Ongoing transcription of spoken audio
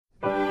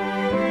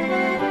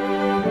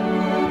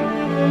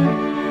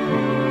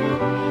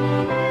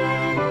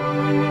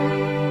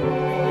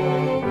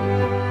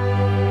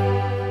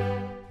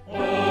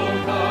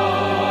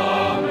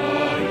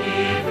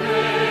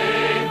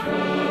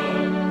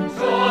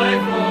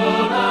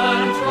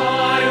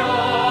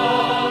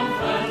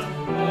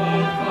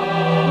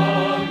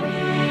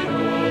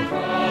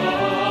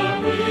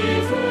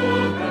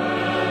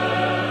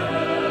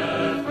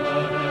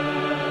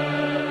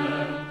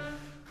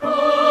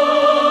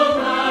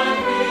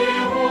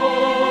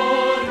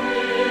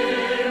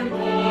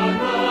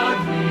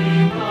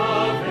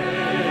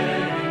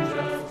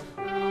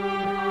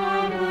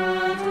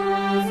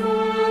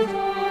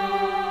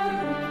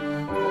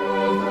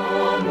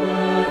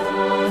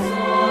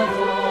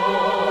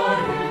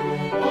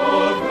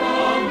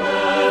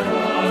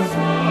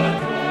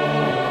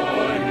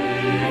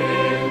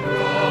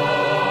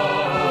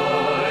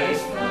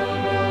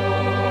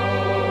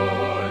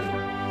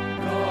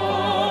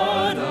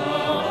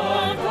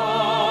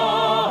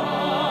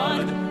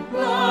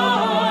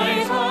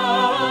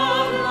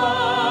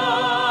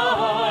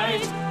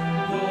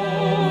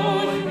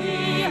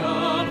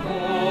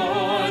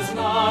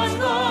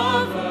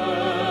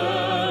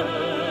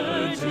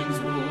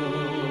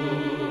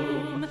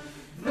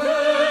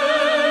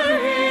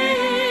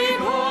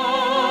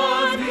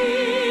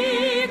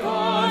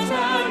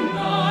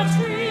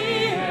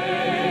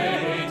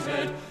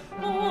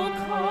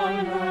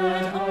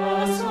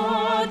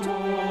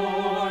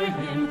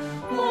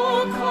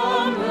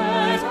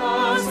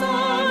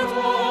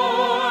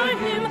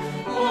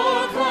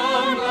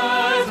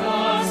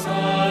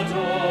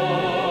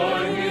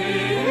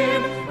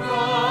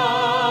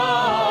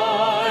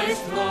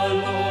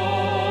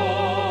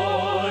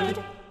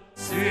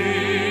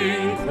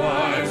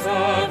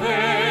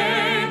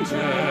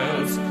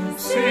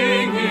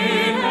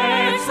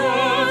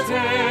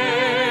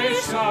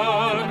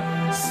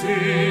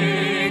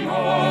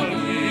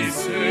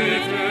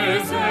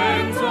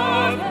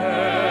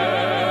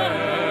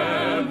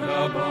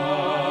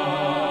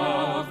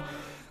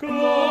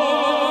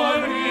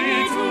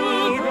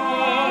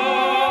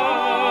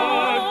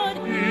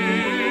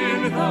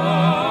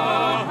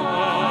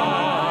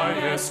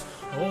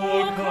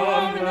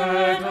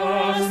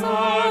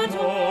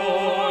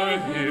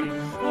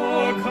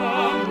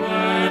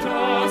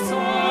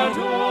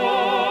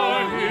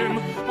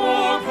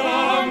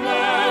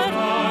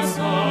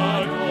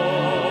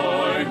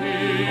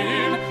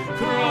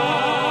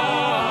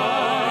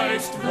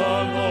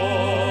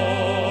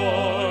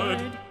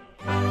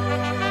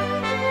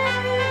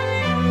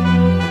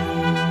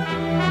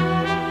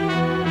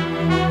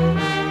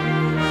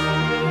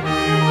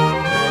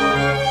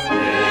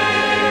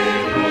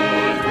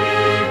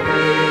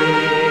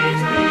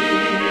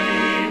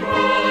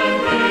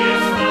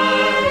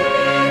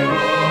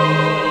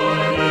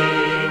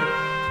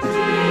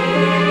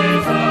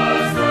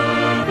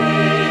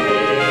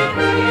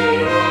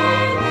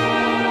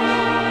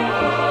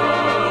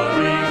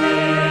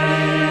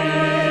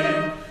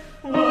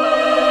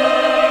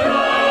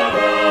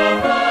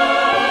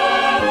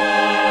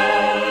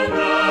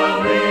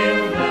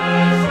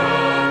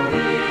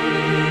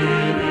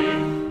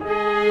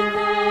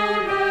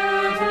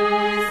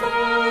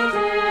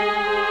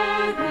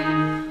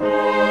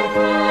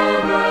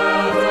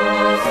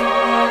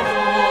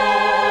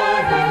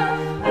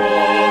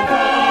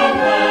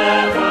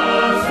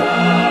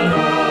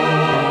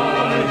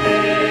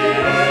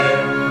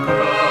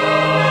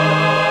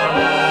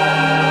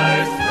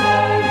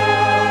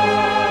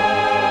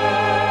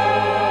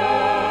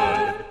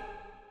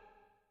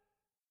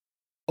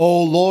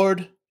O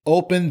Lord,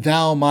 open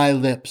thou my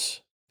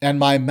lips, and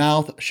my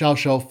mouth shall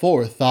show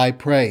forth thy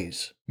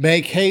praise.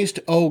 Make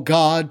haste, O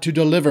God, to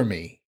deliver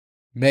me.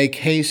 Make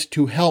haste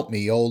to help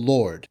me, O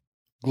Lord.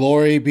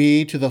 Glory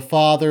be to the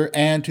Father,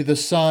 and to the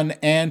Son,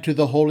 and to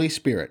the Holy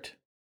Spirit,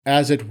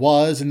 as it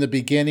was in the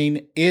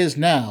beginning, is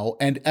now,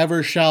 and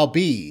ever shall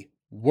be,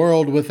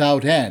 world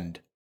without end.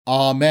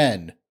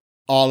 Amen.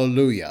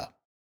 Alleluia.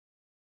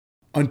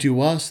 Unto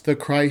us the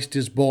Christ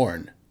is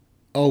born.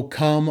 O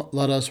come,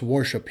 let us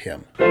worship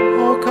him.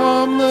 O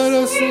come, let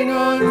us sing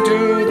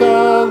unto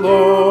the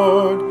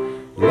Lord.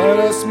 Let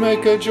us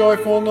make a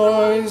joyful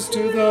noise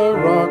to the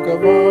rock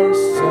of our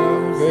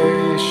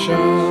salvation.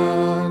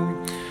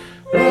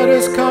 Let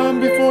us come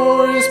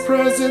before his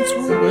presence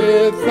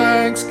with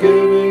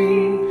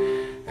thanksgiving,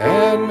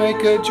 and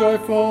make a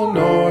joyful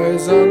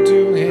noise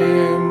unto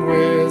him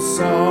with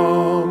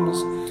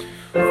psalms.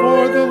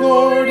 For the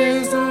Lord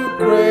is a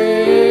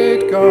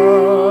great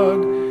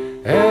God,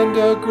 and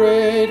a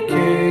great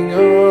King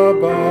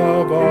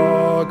above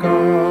all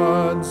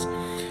gods.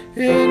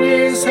 In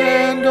his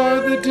hand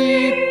are the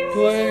deep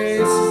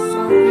places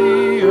of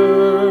the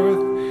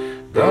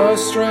earth. The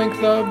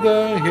strength of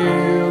the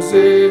hills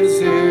is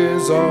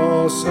his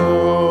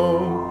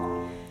also.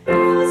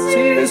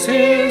 Sea is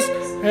his,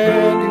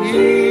 and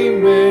he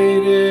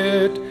made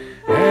it,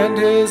 and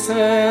his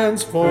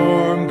hands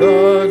formed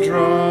the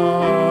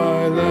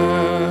dry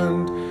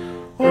land.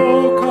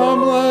 Oh,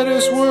 come, let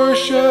us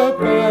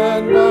worship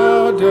and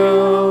bow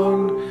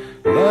down.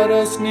 Let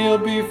us kneel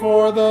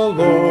before the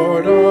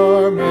Lord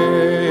our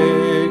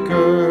Maker.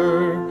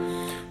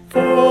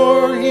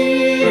 For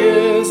he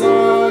is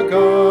our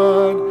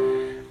God,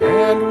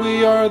 and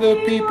we are the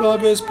people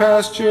of his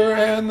pasture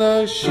and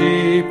the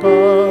sheep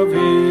of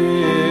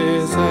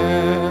his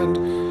hand.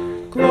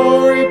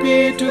 Glory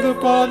be to the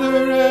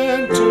Father,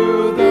 and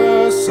to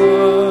the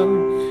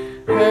Son,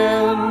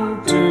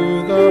 and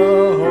to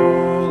the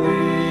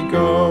Holy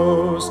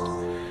Ghost,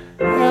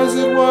 as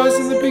it was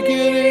in the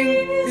beginning,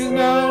 is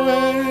now,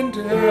 and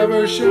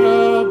ever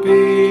shall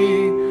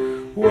be,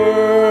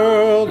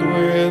 world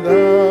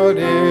without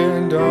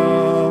end.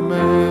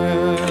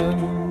 Amen.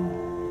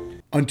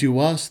 Unto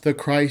us the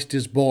Christ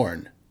is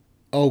born.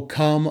 O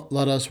come,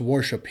 let us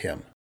worship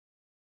him.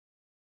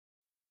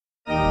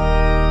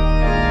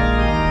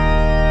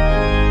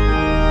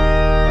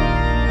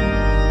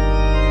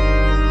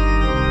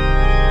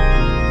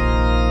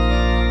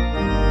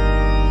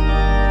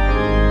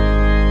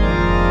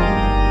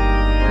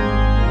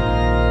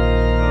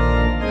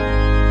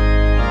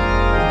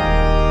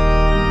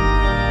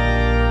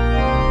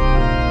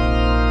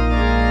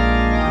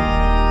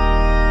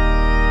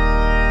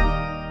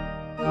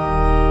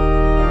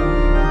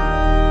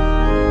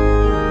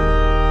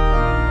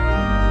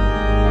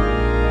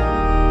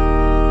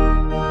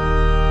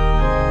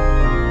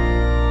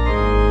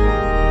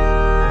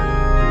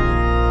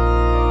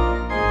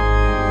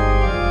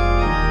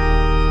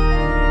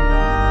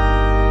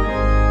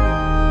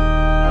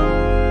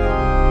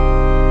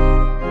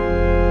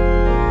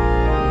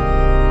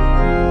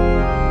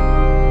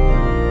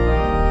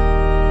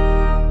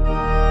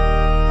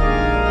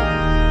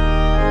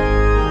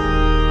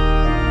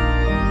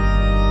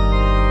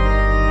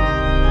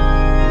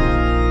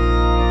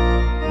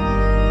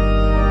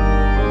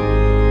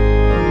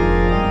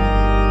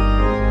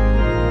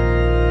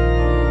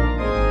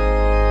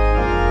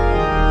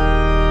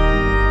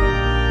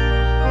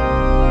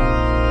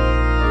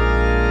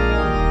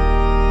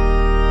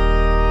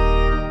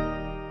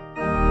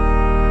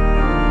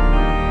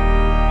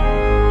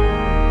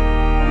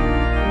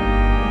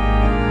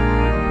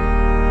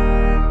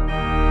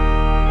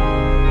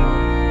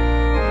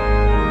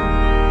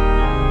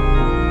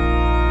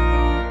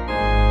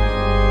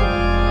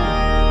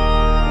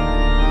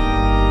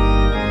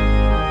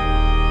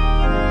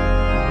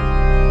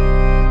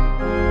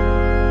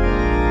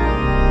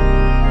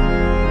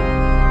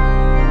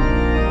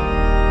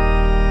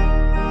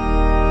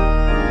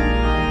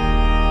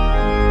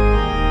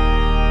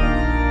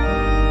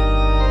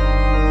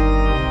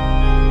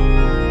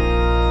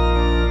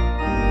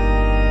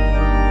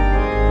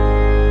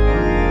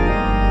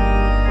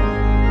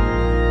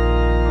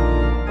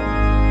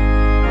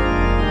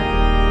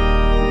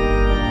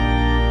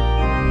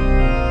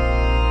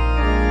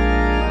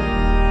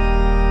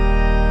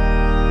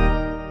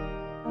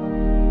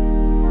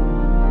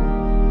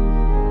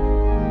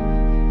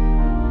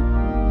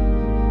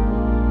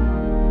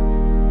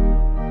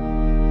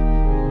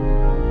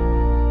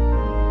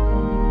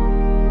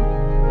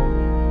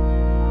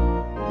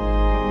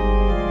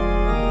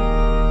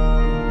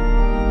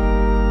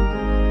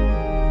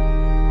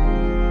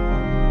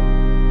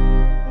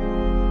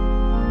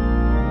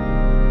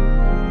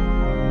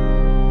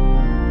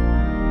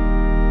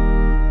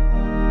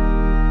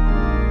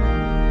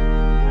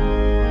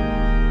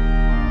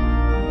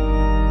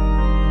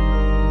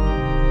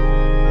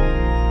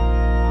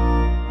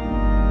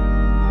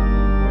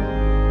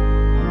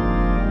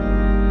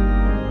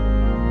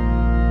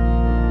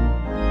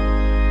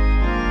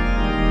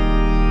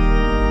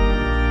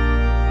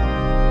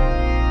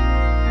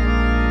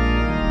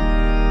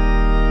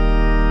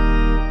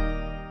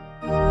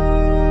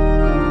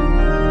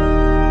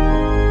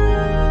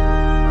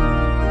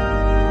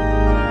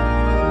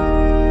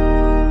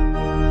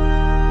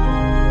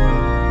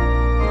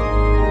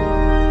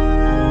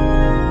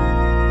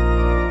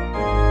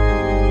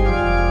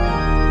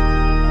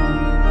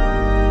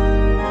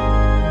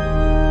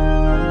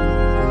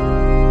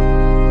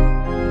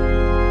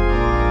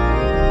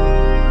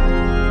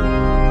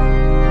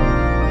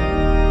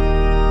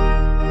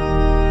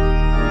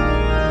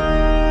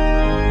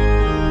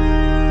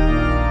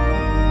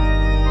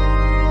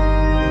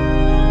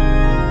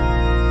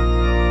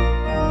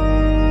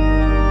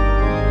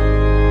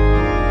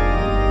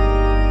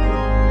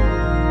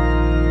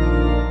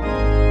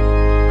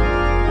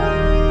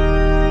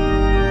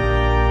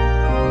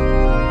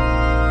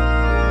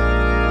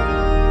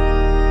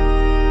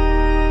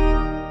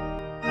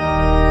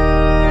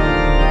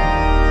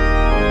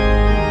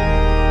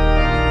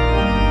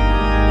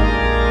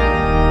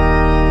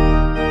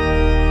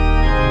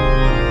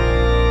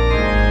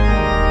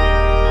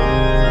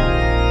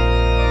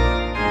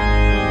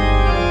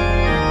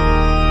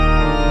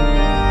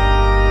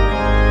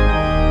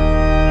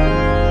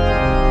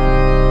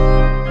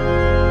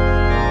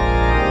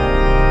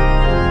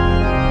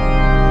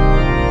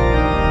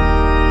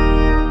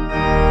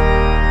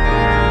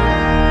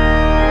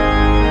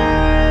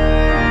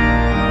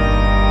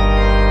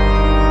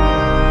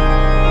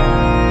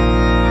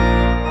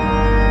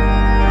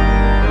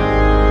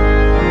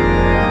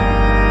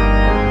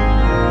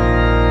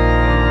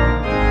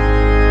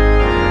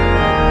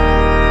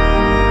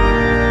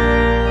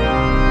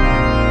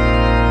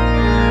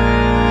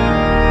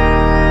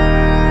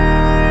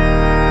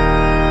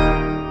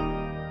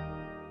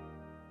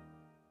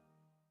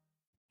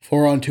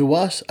 For unto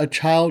us a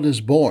child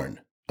is born,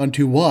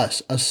 unto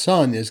us a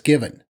son is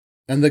given,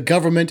 and the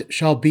government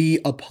shall be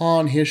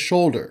upon his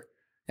shoulder,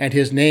 and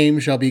his name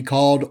shall be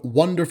called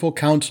Wonderful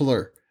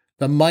Counselor,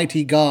 the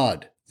Mighty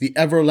God, the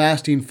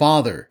Everlasting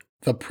Father,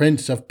 the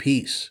Prince of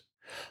Peace.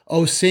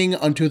 O sing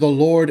unto the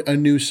Lord a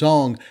new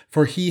song,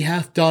 for he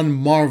hath done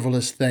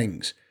marvelous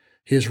things.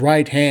 His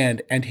right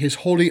hand and his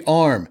holy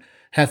arm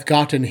hath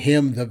gotten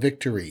him the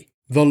victory.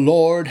 The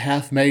Lord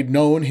hath made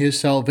known his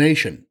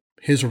salvation.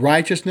 His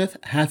righteousness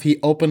hath he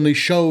openly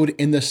showed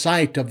in the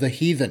sight of the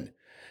heathen.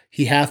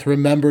 He hath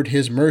remembered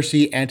his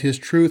mercy and his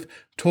truth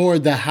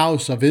toward the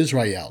house of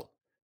Israel.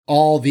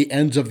 All the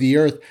ends of the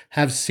earth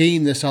have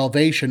seen the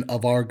salvation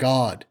of our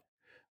God.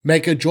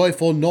 Make a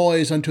joyful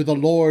noise unto the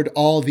Lord,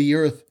 all the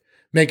earth.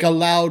 Make a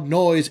loud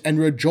noise and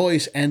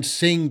rejoice and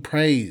sing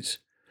praise.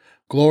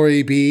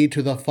 Glory be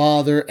to the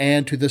Father,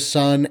 and to the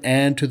Son,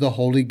 and to the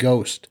Holy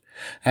Ghost,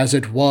 as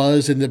it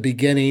was in the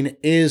beginning,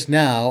 is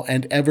now,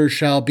 and ever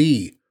shall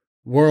be,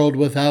 world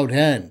without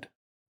end.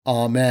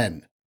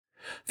 Amen.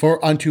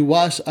 For unto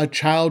us a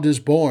child is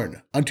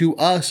born, unto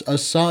us a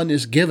son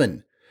is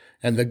given,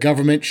 and the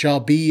government shall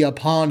be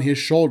upon his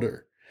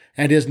shoulder,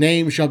 and his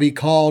name shall be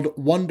called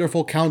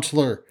Wonderful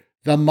Counselor,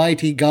 the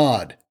Mighty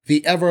God,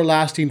 the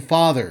Everlasting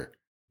Father,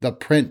 the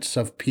Prince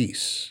of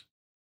Peace.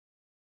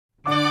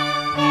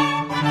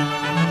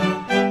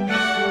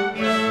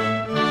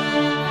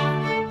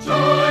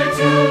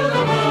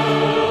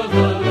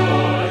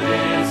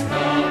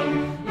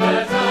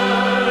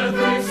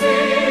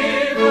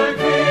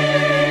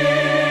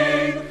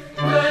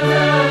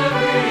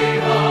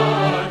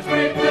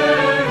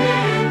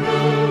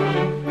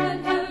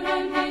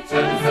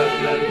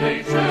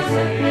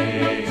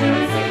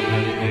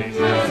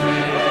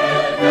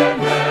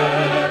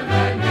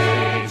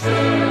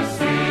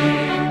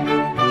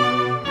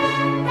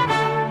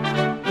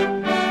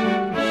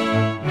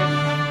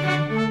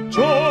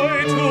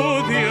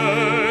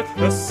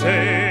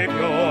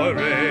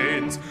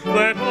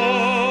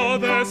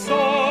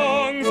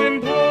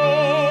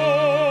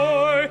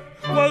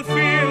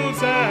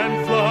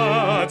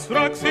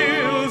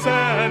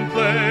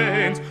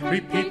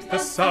 Repeat the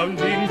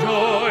sounding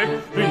joy,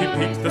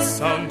 repeat the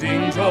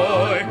sounding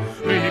joy,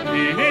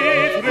 repeat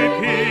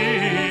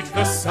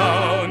the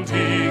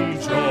sounding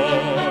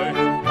joy.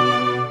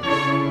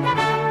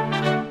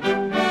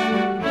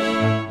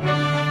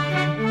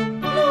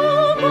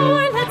 No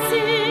more let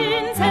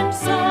sins and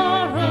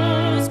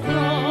sorrows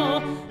grow,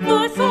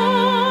 nor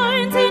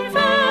thorns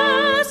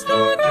infest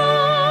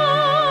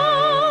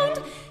around.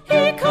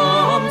 He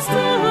comes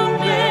to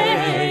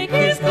make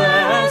his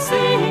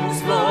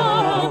blessings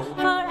flow.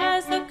 Far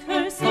as the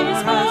curse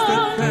is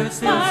found, far as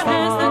the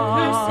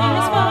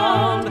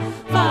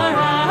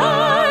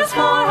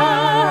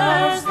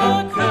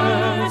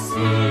curse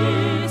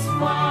is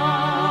found.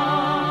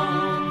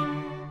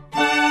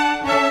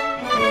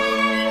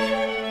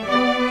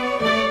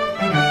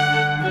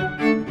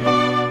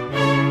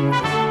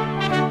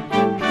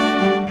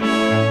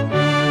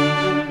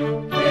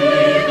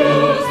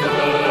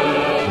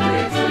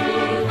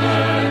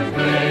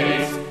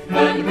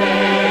 And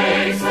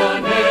makes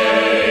the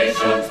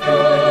nations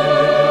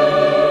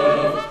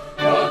prove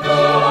the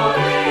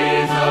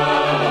glories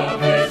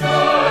of his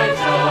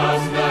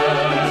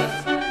righteousness,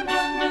 the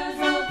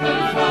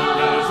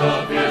wonders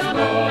of his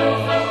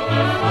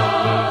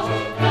love,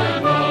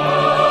 and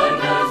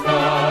wonders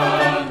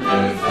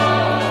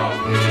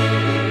of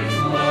his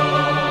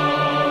love.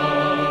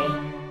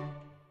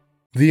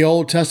 The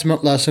Old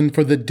Testament lesson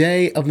for the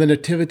day of the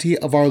Nativity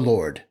of our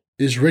Lord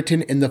is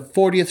written in the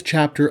 40th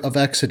chapter of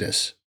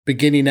Exodus,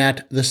 beginning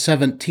at the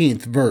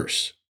 17th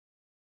verse.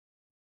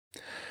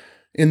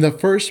 In the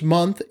first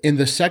month, in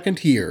the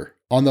second year,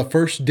 on the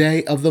first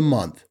day of the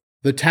month,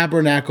 the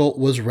tabernacle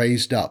was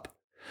raised up.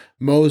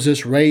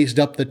 Moses raised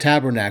up the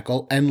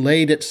tabernacle and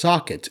laid its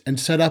sockets and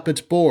set up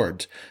its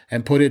boards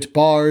and put its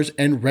bars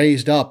and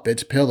raised up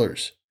its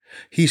pillars.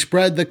 He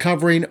spread the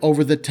covering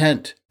over the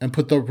tent and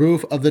put the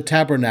roof of the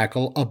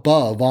tabernacle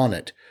above on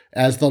it,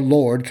 as the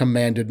Lord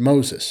commanded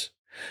Moses.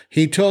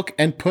 He took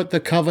and put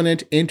the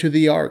covenant into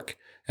the ark,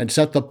 and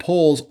set the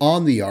poles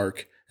on the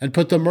ark, and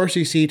put the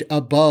mercy seat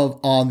above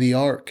on the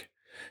ark.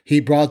 He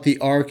brought the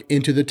ark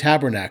into the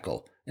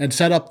tabernacle, and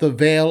set up the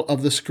veil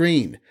of the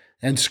screen,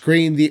 and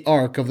screened the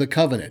ark of the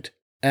covenant,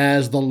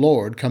 as the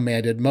Lord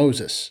commanded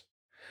Moses.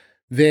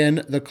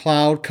 Then the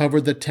cloud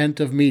covered the tent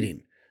of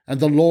meeting, and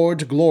the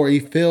Lord's glory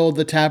filled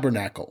the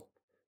tabernacle.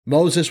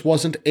 Moses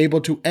wasn't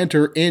able to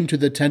enter into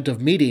the tent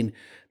of meeting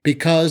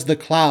because the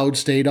cloud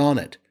stayed on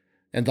it,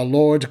 and the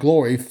Lord's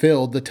glory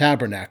filled the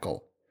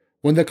tabernacle.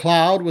 When the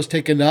cloud was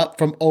taken up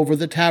from over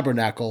the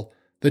tabernacle,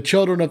 the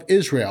children of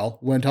Israel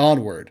went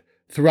onward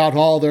throughout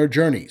all their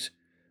journeys.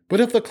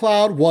 But if the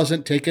cloud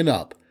wasn't taken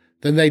up,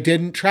 then they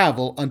didn't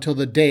travel until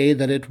the day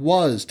that it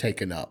was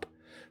taken up.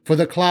 For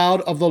the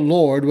cloud of the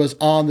Lord was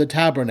on the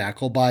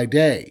tabernacle by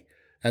day,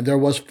 and there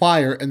was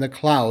fire in the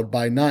cloud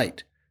by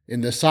night,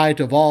 in the sight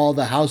of all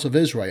the house of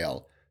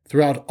Israel,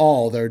 throughout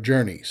all their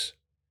journeys.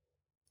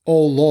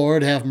 O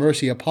Lord, have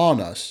mercy upon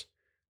us.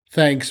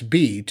 Thanks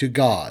be to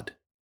God.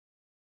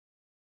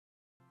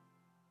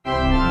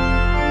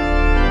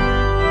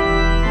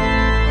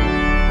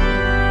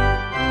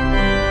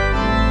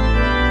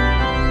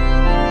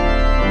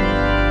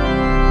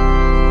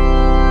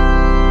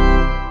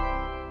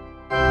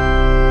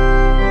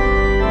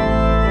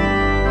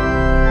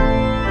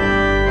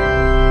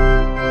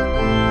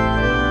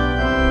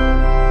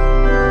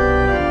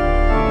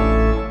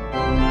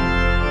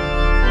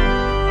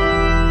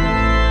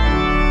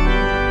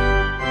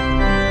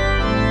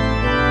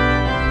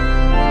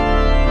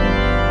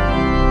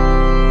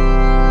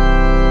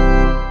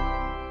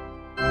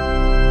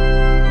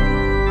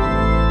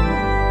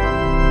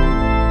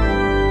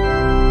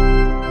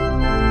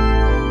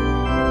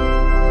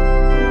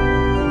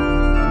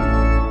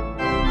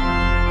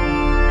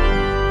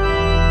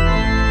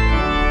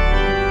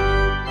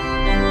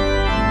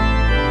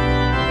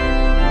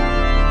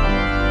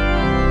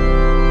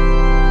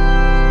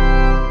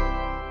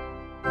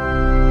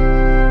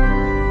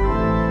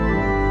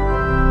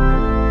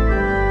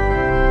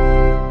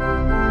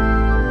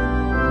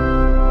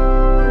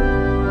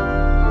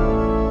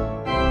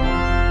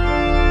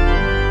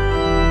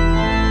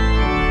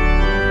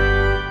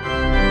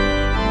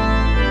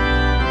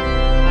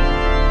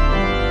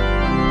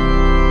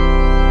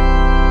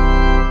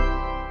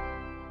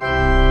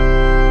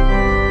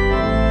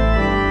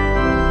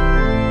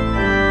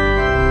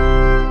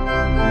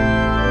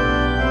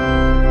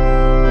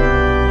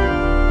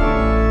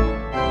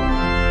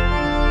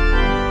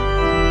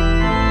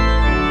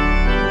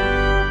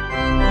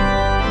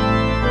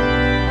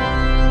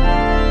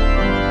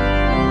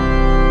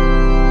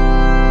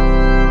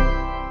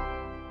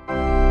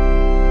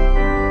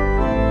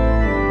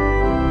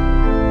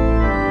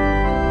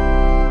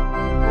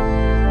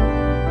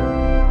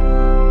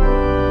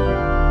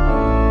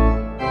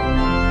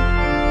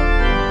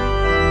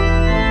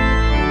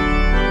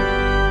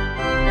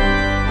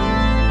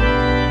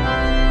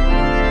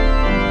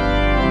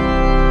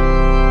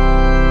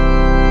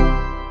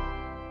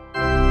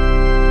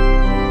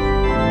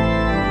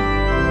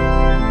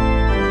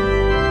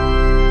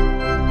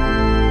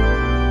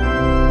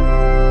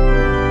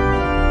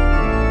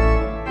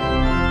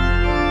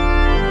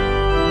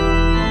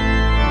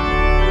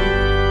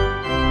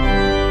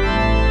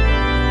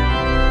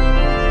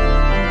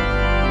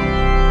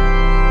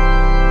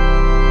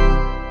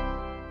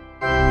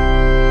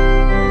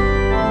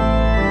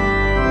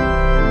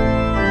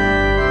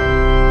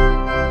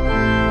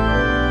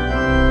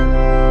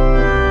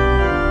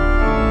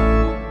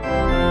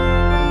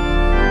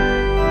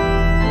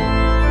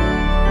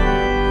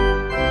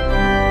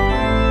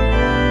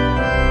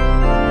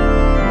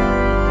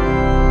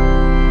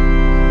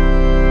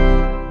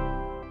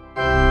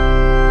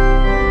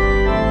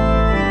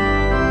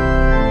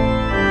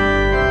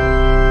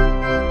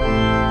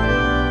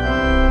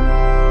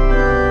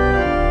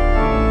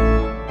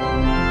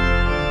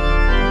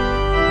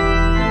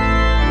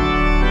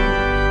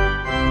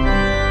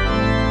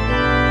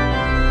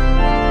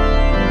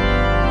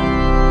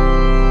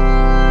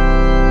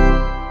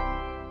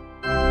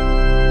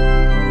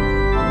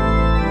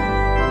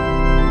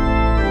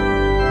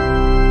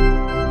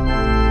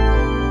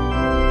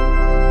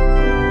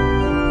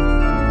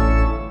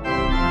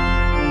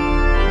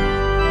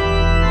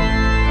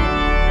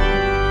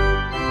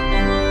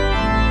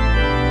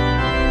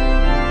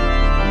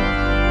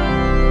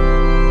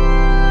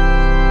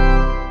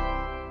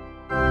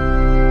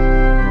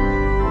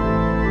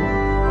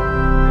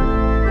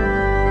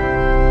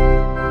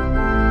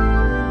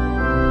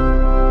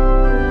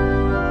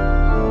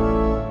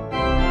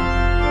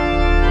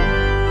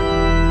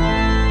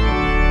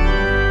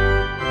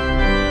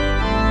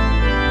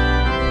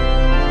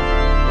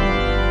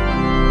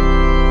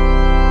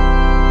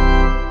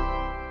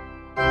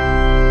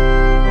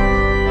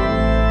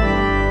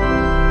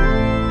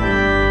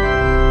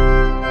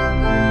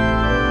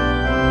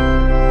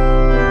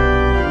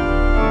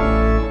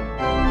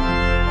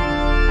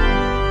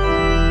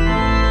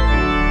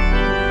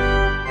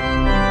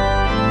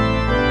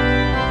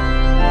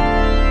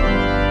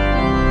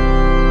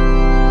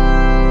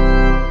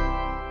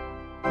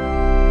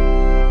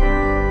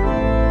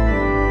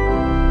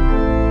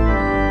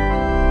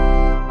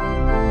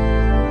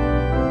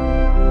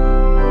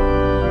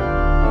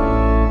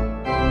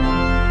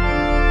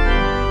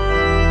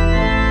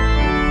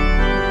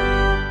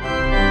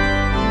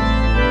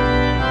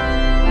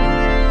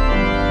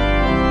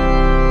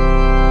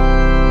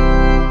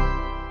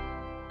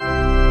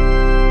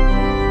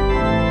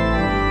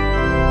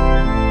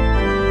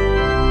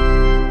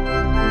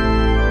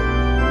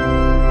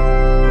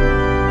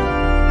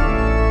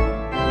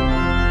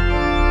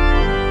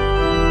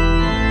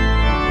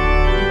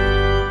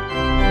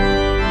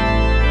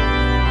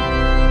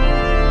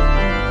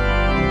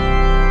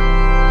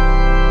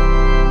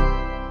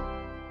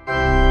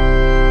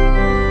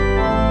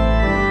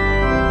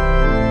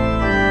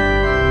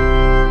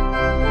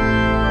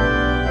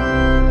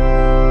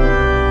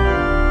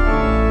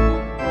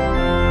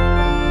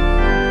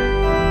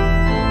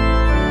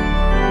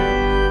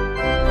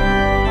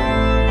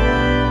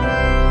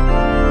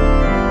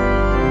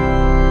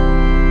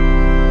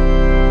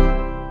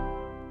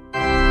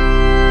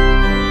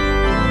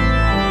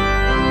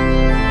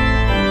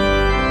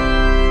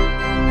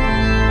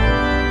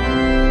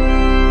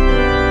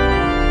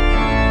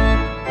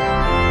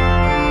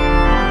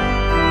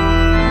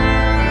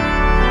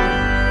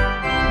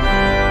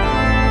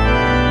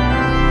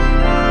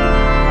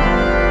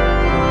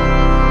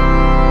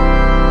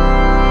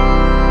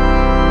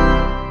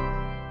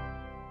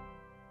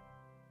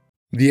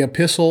 The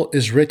epistle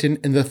is written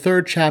in the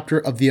 3rd chapter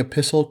of the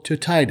epistle to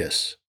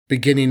Titus,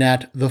 beginning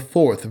at the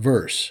 4th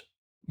verse.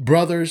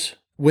 Brothers,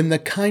 when the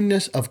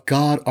kindness of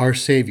God our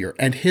Savior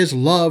and his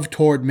love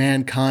toward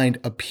mankind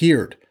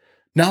appeared,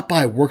 not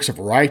by works of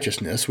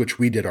righteousness which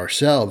we did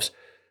ourselves,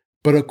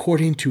 but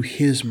according to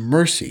his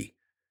mercy,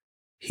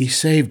 he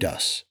saved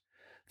us,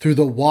 through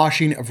the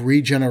washing of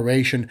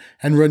regeneration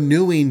and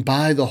renewing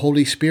by the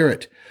Holy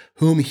Spirit,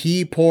 whom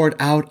he poured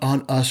out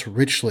on us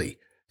richly,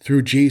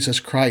 through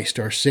Jesus Christ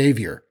our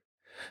Savior,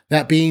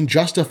 that being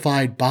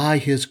justified by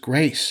his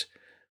grace,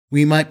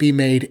 we might be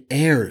made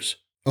heirs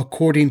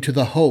according to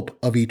the hope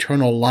of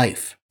eternal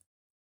life.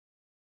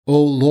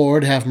 O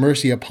Lord, have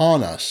mercy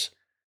upon us.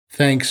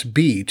 Thanks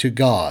be to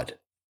God.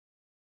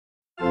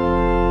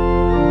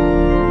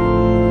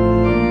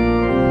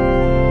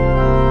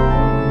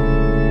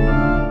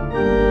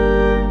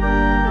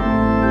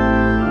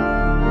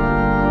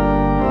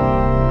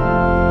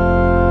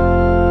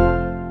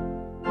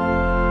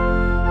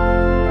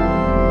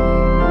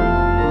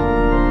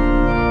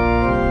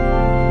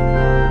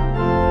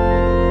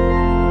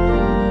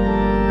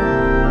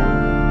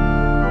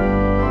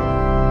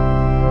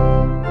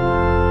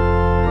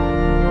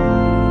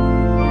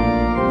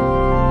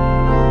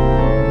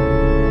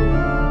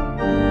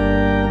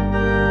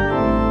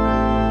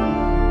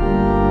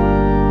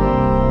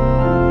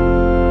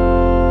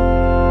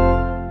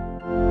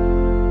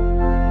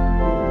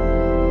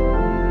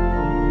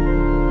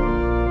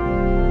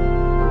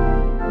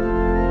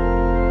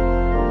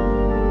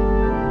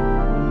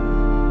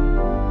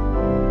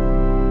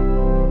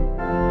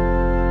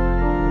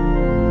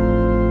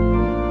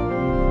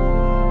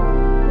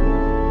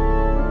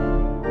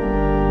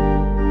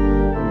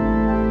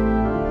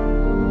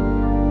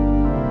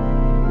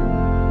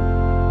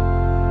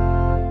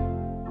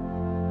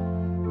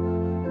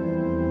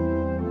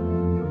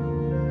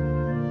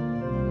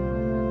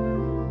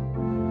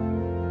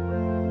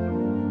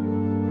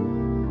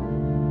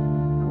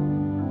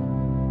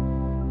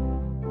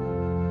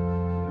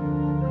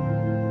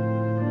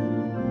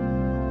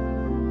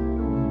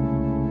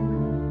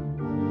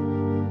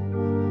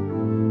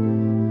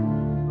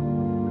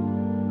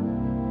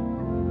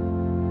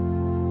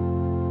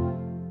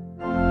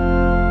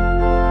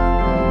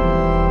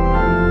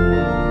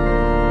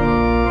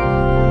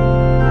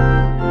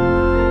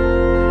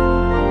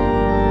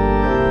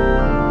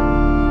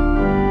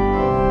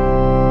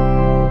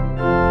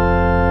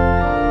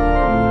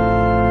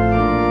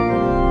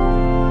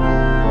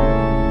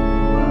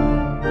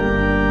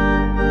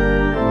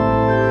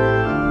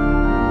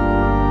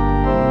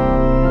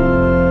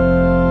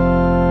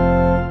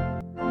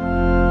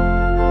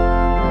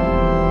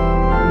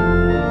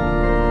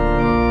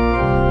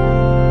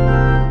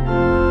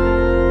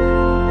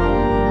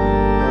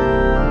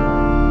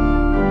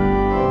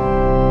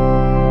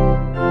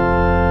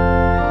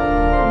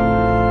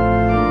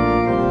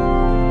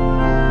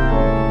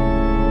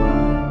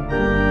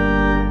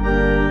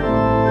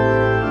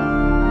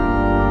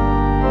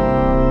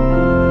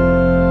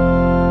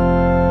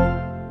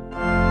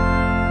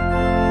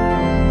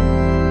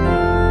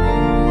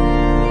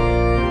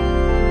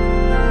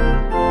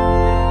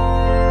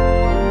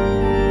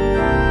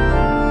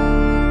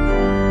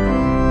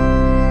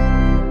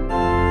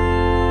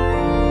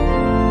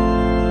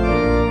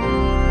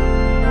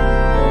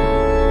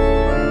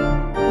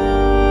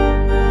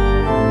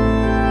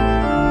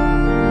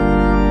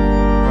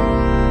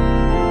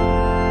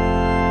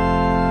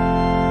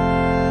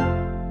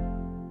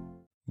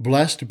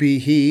 Blessed be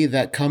he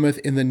that cometh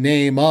in the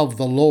name of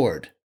the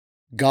Lord.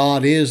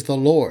 God is the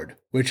Lord,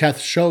 which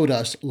hath showed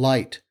us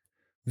light.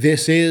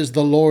 This is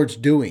the Lord's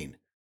doing.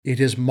 It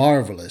is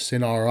marvelous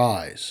in our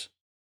eyes.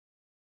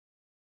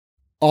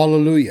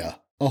 Alleluia!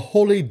 A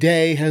holy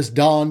day has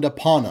dawned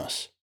upon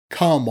us.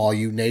 Come, all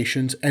you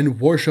nations, and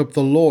worship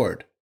the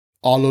Lord.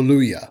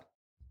 Alleluia!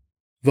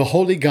 The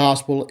Holy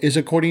Gospel is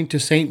according to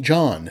St.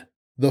 John,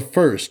 the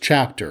 1st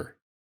chapter.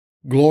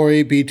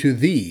 Glory be to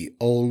thee,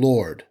 O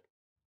Lord.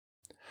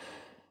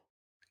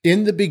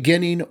 In the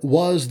beginning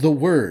was the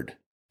Word,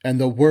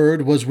 and the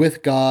Word was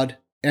with God,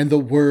 and the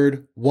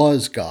Word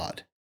was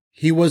God.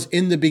 He was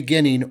in the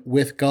beginning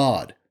with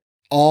God.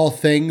 All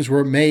things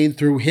were made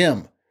through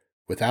him.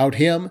 Without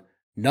him,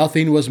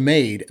 nothing was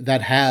made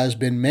that has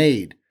been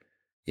made.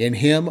 In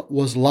him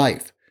was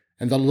life,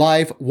 and the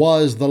life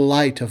was the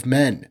light of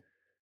men.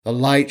 The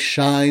light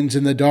shines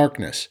in the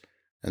darkness,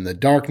 and the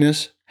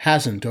darkness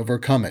hasn't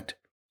overcome it.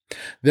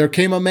 There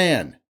came a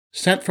man,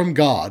 sent from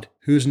God,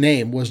 whose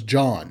name was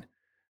John.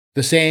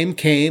 The same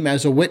came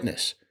as a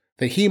witness,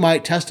 that he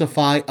might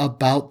testify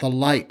about the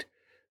light,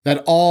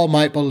 that all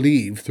might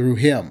believe through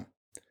him.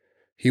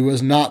 He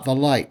was not the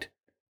light,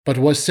 but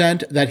was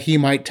sent that he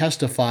might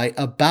testify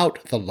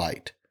about the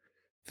light.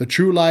 The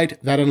true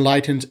light that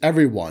enlightens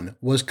everyone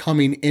was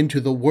coming into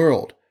the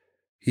world.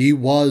 He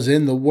was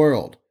in the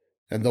world,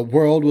 and the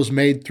world was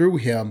made through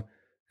him,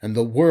 and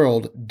the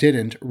world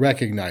didn't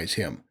recognize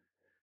him.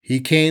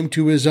 He came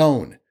to his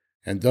own,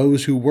 and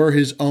those who were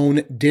his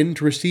own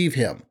didn't receive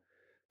him.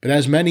 But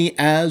as many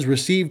as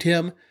received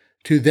him,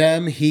 To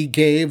them he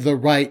gave the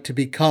right to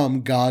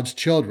become God's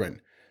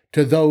children,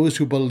 to those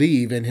who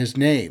believe in his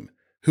name,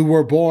 who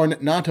were born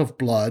not of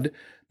blood,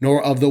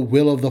 nor of the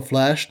will of the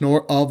flesh,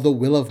 nor of the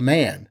will of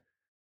man,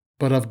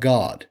 but of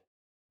God.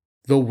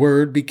 The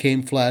Word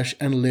became flesh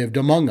and lived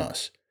among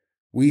us.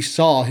 We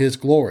saw his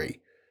glory,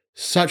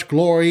 such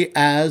glory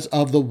as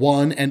of the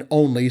one and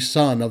only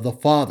Son of the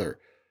Father,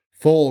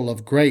 full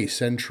of grace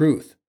and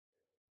truth.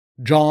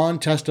 John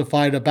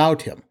testified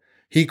about him.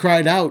 He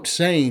cried out,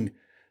 saying,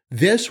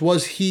 "This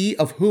was he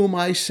of whom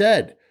I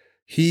said,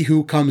 'He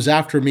who comes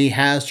after me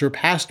has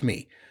surpassed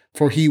me,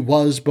 for he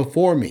was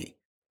before me.'"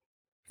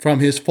 From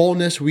his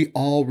fullness we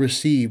all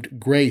received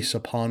grace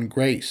upon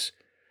grace.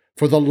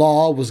 For the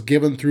law was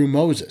given through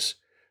Moses.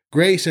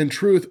 Grace and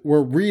truth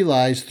were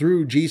realized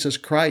through Jesus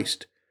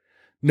Christ.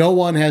 No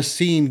one has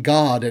seen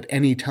God at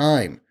any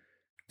time.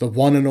 The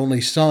one and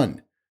only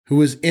Son,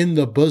 who is in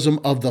the bosom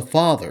of the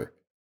Father,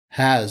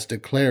 has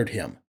declared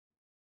him.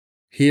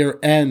 Here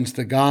ends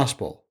the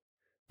gospel.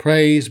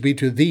 Praise be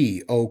to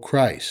thee, O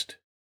Christ.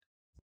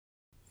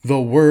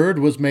 The Word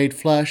was made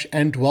flesh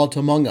and dwelt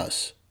among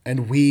us,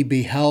 and we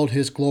beheld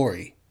his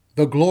glory,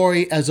 the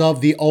glory as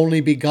of the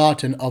only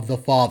begotten of the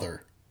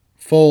Father,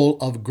 full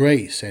of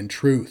grace and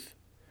truth.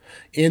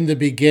 In the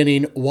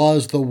beginning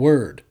was the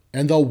Word,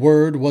 and the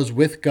Word was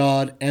with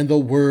God, and the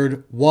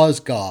Word was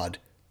God,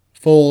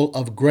 full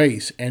of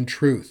grace and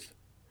truth.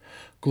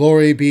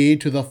 Glory be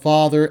to the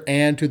Father,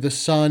 and to the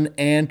Son,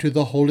 and to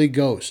the Holy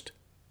Ghost,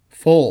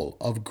 full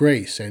of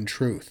grace and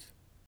truth.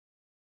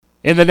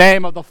 In the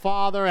name of the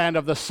Father, and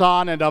of the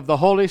Son, and of the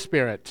Holy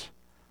Spirit.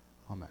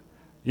 Amen.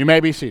 You may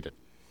be seated.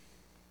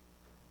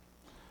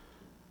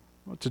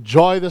 It's a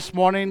joy this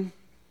morning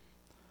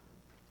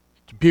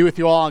to be with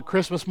you all on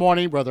Christmas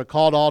morning. Brother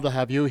Caldall, to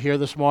have you here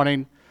this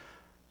morning,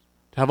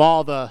 to have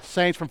all the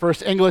saints from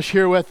First English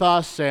here with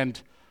us,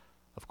 and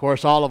of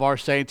course all of our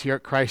saints here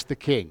at Christ the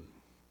King.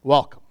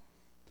 Welcome.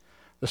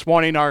 This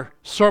morning our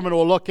sermon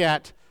will look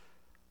at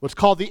what's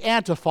called the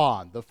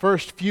antiphon, the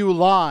first few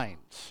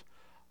lines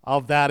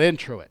of that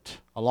introit,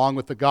 along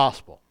with the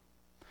gospel.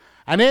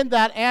 And in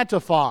that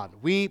antiphon,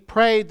 we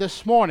prayed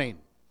this morning,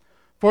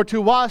 "For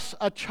to us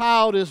a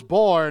child is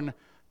born,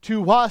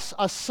 to us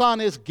a son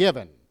is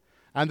given,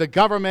 and the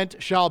government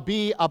shall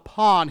be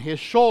upon his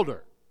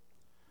shoulder."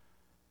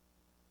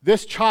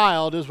 This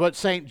child is what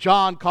St.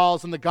 John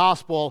calls in the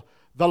gospel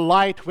the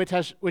light which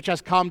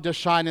has come to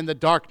shine in the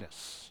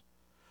darkness.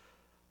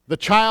 The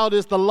child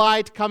is the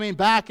light coming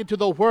back into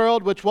the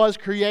world which was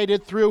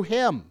created through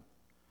him.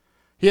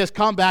 He has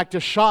come back to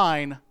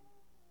shine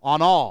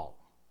on all.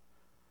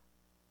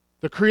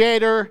 The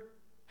Creator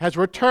has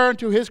returned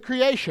to his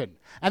creation,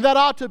 and that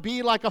ought to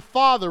be like a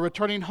father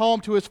returning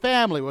home to his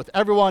family, with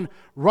everyone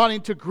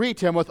running to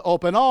greet him with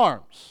open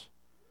arms.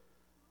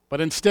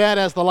 But instead,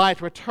 as the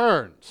light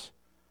returns,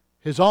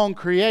 his own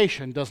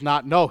creation does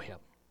not know him.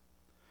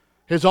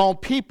 His own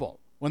people,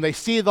 when they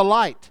see the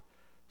light,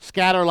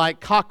 scatter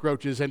like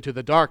cockroaches into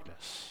the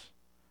darkness,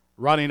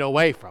 running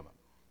away from him.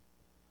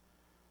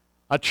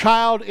 A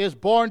child is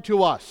born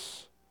to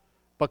us,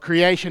 but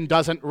creation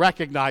doesn't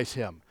recognize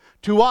him.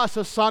 To us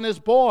a son is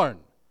born,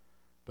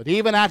 but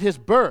even at his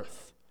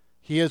birth,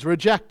 he is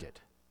rejected.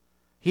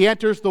 He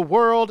enters the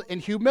world in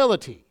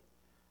humility,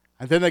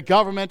 and then the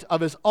government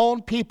of his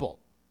own people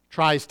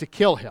tries to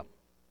kill him.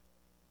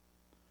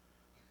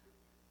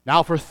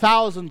 Now, for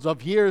thousands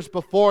of years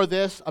before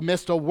this,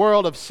 amidst a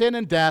world of sin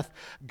and death,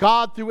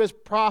 God, through his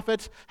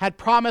prophets, had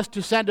promised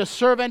to send a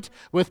servant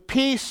with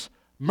peace,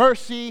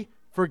 mercy,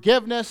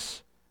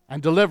 forgiveness,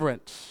 and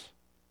deliverance.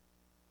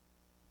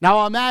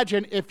 Now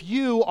imagine if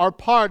you are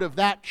part of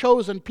that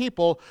chosen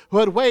people who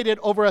had waited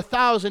over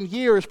 1,000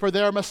 years for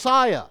their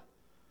Messiah,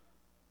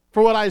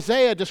 for what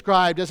Isaiah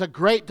described as a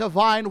great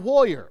divine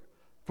warrior,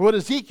 for what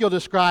Ezekiel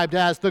described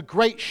as the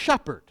great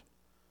shepherd.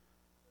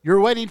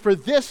 You're waiting for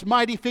this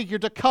mighty figure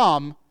to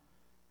come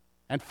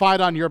and fight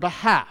on your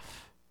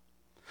behalf.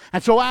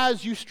 And so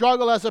as you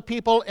struggle as a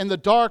people in the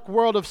dark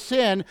world of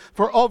sin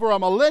for over a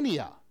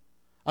millennia,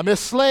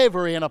 amidst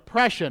slavery and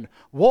oppression,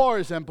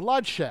 wars and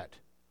bloodshed,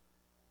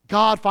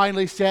 God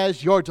finally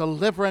says your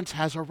deliverance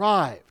has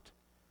arrived.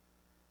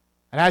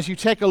 And as you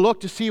take a look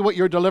to see what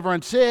your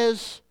deliverance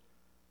is,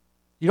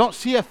 you don't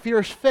see a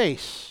fierce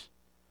face.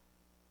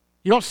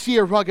 You don't see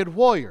a rugged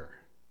warrior.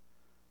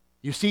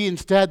 You see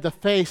instead the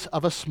face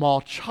of a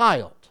small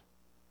child.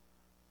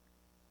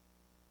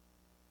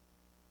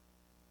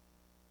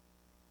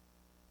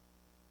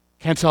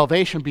 Can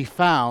salvation be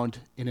found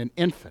in an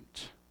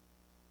infant?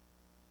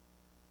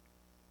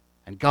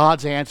 And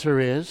God's answer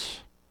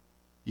is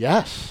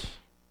yes,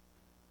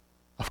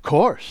 of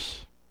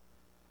course.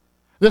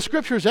 The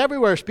scriptures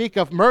everywhere speak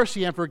of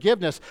mercy and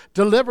forgiveness,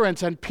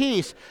 deliverance and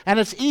peace, and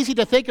it's easy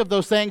to think of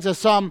those things as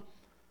some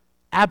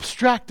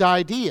abstract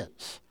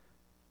ideas.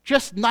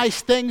 Just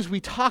nice things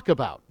we talk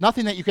about,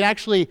 nothing that you can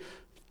actually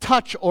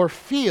touch or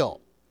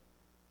feel.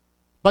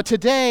 But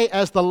today,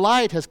 as the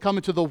light has come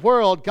into the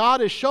world,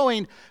 God is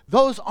showing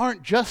those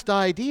aren't just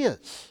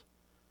ideas.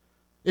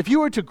 If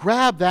you were to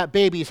grab that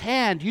baby's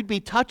hand, you'd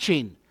be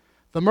touching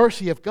the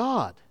mercy of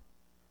God.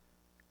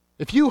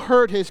 If you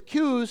heard his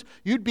cues,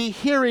 you'd be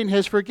hearing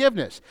his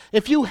forgiveness.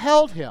 If you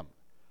held him,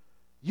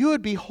 you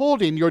would be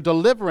holding your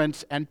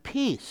deliverance and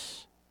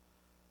peace,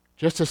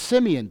 just as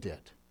Simeon did.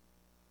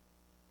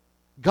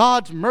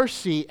 God's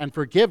mercy and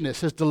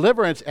forgiveness, his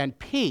deliverance and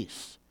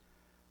peace,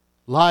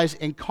 lies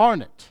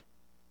incarnate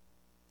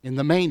in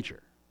the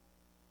manger.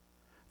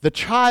 The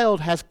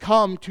child has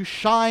come to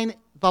shine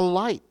the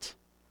light.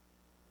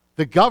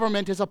 The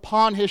government is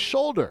upon his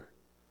shoulder.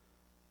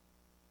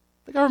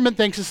 The government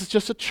thinks this is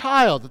just a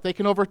child, that they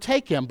can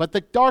overtake him, but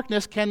the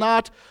darkness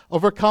cannot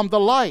overcome the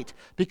light,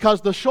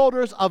 because the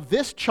shoulders of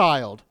this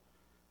child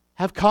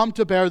have come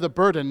to bear the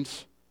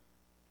burdens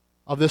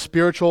of the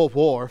spiritual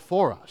war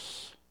for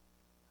us.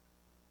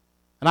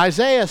 And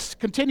Isaiah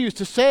continues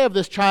to say of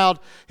this child,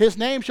 his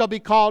name shall be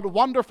called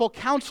Wonderful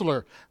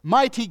Counselor,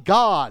 Mighty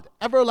God,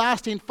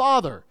 Everlasting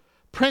Father,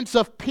 Prince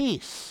of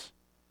Peace.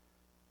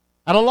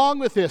 And along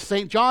with this,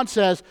 St. John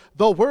says,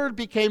 the Word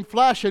became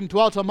flesh and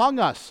dwelt among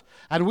us,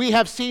 and we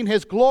have seen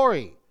his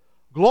glory.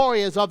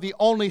 Glory as of the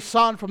only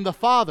Son from the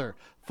Father,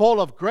 full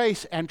of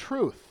grace and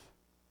truth.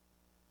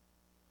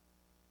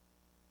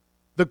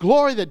 The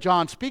glory that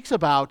John speaks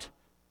about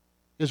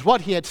is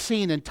what he had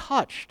seen and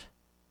touched.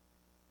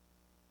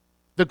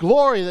 The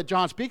glory that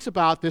John speaks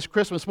about this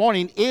Christmas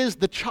morning is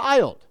the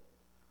child,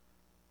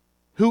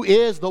 who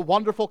is the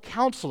wonderful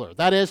counselor.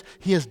 That is,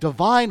 he is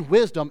divine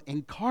wisdom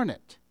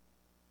incarnate.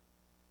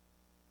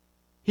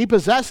 He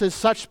possesses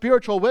such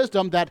spiritual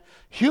wisdom that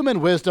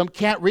human wisdom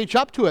can't reach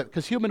up to it,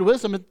 because human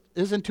wisdom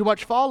is in too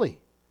much folly.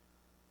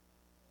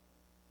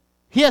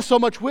 He has so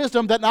much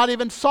wisdom that not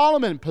even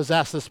Solomon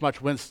possessed this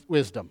much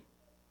wisdom.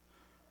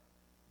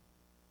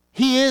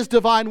 He is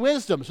divine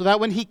wisdom, so that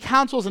when he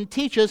counsels and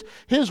teaches,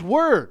 his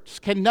words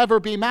can never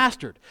be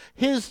mastered.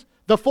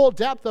 The full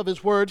depth of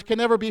his words can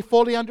never be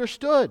fully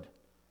understood.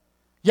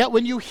 Yet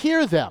when you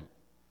hear them,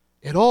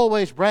 it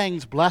always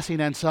brings blessing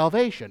and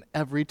salvation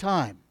every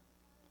time.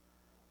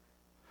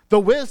 The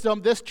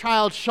wisdom this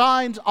child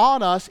shines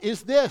on us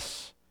is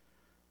this: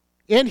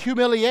 in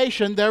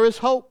humiliation there is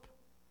hope.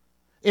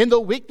 In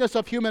the weakness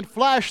of human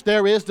flesh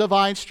there is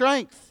divine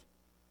strength.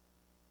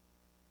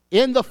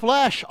 In the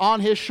flesh,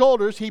 on his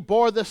shoulders, he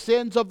bore the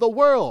sins of the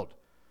world.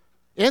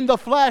 In the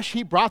flesh,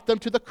 he brought them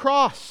to the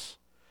cross.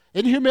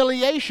 In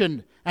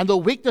humiliation and the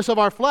weakness of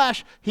our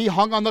flesh, he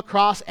hung on the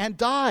cross and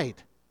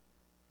died.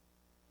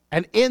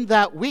 And in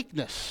that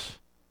weakness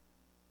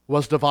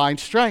was divine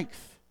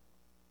strength.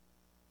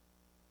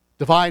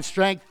 Divine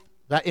strength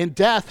that in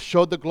death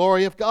showed the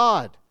glory of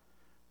God.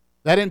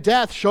 That in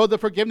death showed the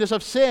forgiveness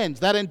of sins.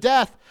 That in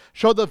death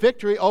showed the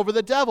victory over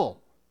the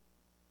devil.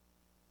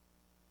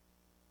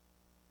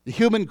 The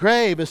human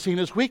grave is seen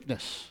as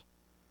weakness.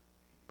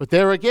 But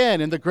there again,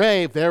 in the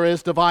grave, there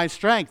is divine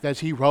strength as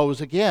he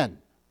rose again.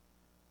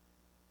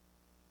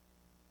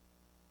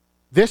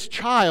 This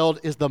child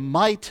is the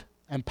might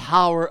and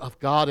power of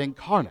God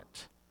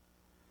incarnate,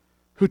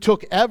 who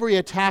took every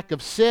attack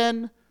of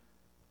sin,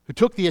 who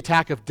took the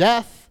attack of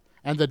death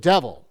and the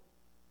devil,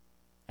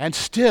 and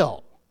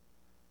still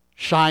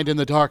shined in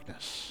the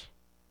darkness.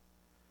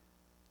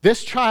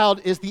 This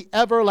child is the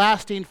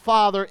everlasting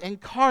Father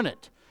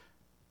incarnate,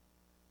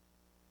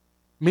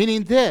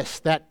 meaning this,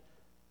 that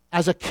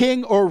as a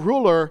king or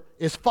ruler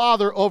is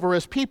father over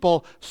his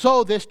people,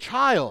 so this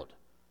child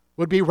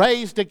would be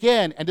raised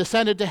again and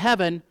descended to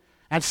heaven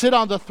and sit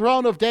on the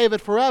throne of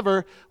David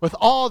forever with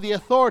all the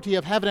authority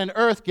of heaven and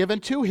earth given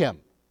to him.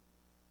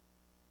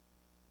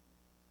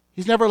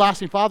 He's an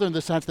everlasting Father in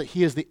the sense that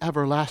he is the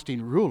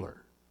everlasting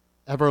ruler,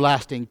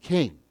 everlasting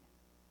king,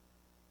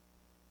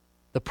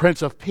 the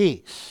Prince of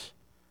Peace,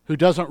 who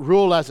doesn't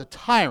rule as a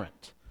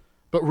tyrant,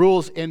 but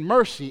rules in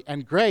mercy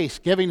and grace,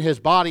 giving his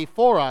body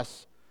for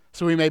us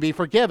so we may be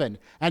forgiven,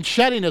 and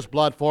shedding his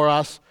blood for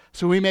us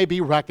so we may be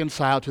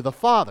reconciled to the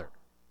Father.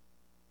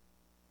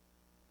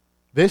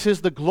 This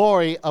is the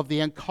glory of the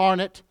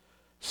incarnate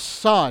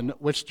Son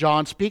which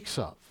John speaks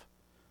of,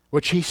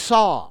 which he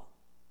saw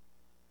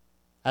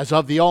as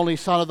of the only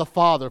Son of the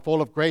Father,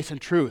 full of grace and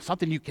truth,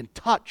 something you can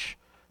touch,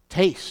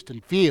 taste,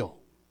 and feel.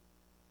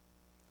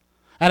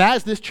 And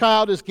as this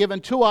child is given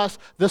to us,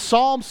 the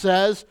psalm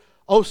says,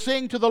 "O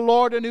sing to the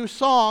Lord a new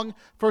song,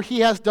 for he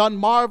has done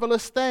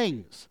marvelous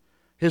things.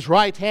 His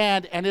right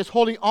hand and his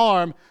holy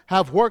arm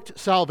have worked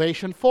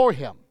salvation for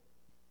him."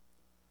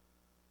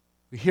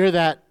 We hear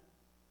that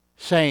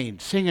saying,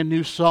 sing a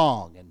new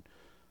song.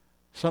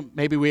 And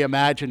maybe we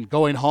imagine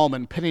going home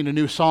and penning a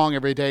new song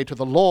every day to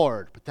the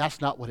Lord, but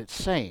that's not what it's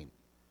saying.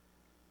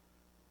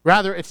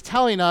 Rather, it's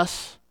telling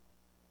us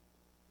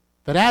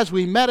that as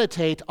we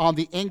meditate on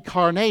the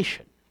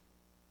incarnation,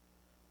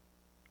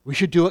 we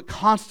should do it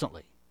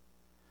constantly,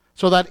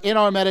 so that in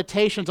our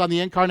meditations on the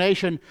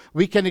incarnation,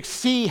 we can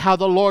see how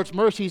the Lord's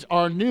mercies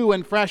are new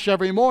and fresh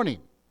every morning.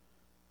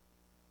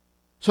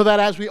 So that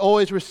as we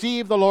always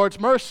receive the Lord's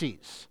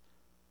mercies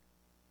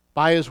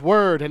by his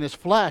word and his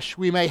flesh,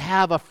 we may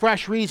have a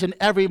fresh reason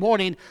every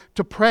morning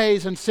to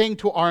praise and sing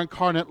to our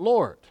incarnate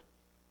Lord.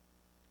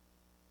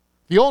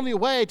 The only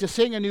way to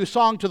sing a new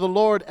song to the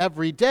Lord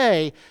every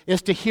day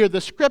is to hear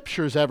the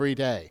Scriptures every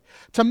day,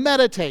 to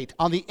meditate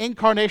on the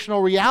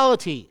incarnational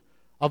reality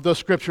of those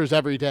Scriptures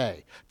every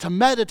day, to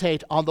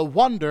meditate on the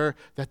wonder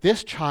that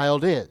this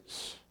child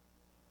is.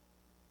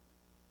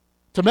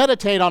 To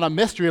meditate on a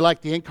mystery like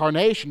the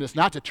Incarnation is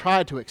not to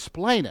try to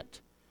explain it,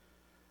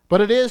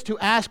 but it is to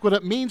ask what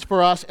it means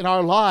for us in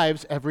our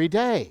lives every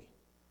day.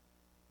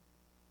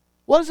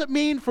 What does it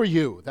mean for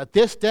you that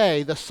this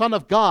day the Son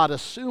of God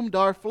assumed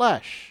our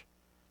flesh?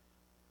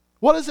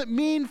 What does it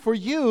mean for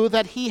you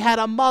that he had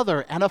a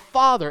mother and a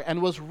father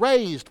and was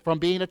raised from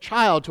being a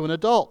child to an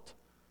adult?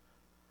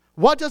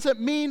 What does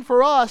it mean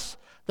for us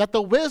that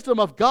the wisdom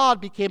of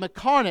God became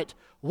incarnate,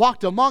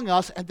 walked among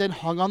us, and then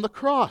hung on the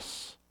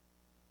cross?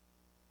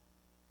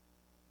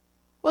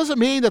 What does it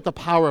mean that the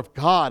power of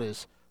God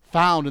is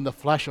found in the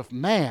flesh of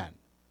man?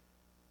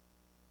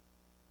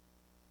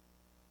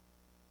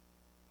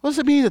 What does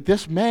it mean that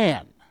this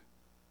man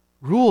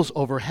rules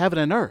over heaven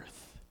and earth?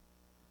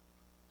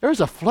 There's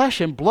a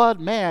flesh and blood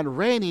man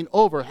reigning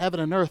over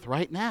heaven and earth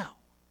right now.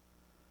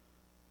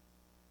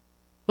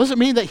 What does it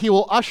mean that he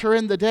will usher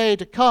in the day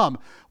to come?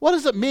 What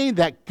does it mean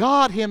that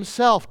God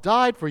himself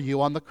died for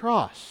you on the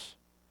cross?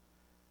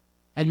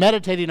 And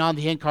meditating on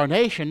the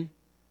Incarnation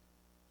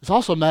is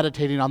also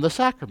meditating on the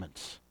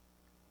sacraments.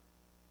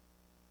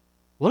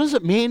 What does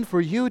it mean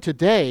for you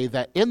today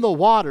that in the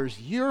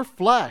waters your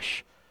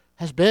flesh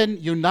has been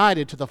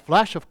united to the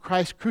flesh of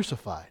Christ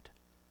crucified?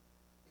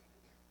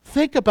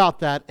 Think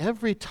about that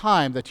every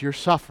time that you're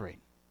suffering.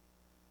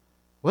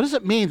 What does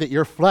it mean that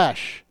your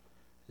flesh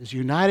is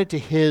united to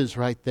his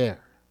right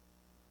there?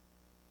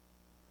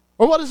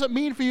 Or what does it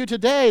mean for you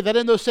today that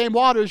in those same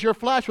waters your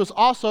flesh was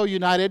also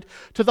united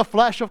to the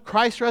flesh of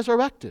Christ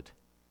resurrected?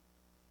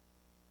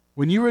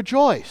 When you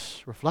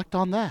rejoice, reflect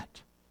on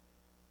that.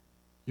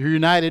 You're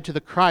united to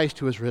the Christ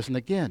who has risen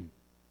again.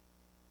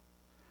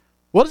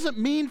 What does it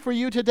mean for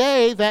you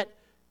today that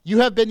you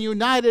have been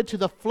united to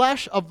the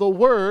flesh of the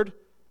Word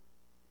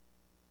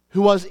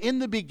who was in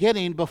the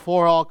beginning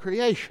before all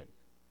creation,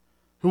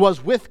 who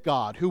was with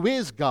God, who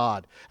is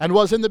God, and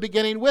was in the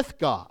beginning with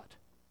God?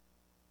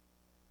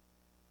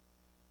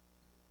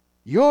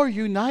 You're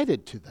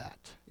united to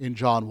that in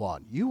John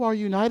 1. You are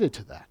united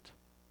to that.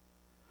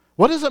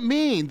 What does it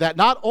mean that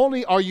not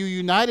only are you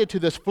united to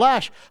this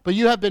flesh, but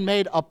you have been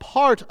made a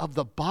part of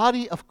the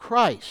body of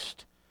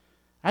Christ?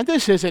 And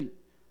this isn't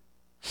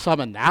some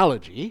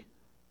analogy,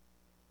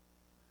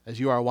 as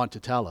you are wont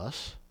to tell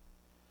us,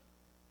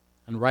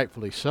 and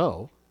rightfully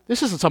so.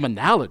 This isn't some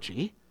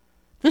analogy.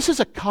 This is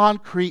a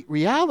concrete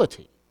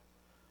reality.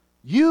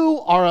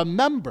 You are a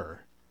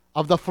member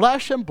of the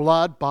flesh and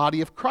blood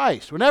body of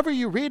Christ. Whenever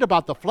you read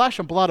about the flesh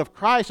and blood of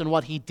Christ and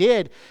what he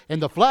did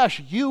in the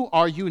flesh, you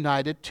are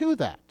united to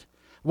that.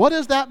 What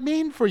does that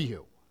mean for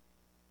you?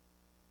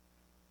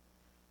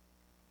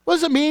 What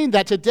does it mean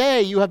that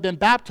today you have been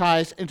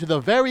baptized into the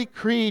very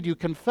creed you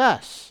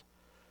confess?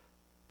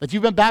 That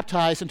you've been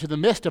baptized into the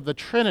midst of the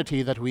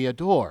Trinity that we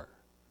adore?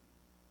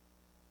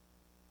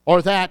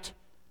 Or that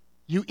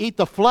you eat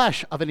the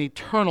flesh of an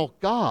eternal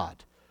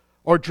God,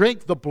 or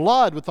drink the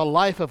blood with the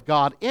life of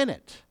God in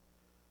it?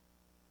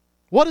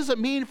 What does it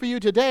mean for you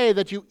today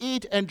that you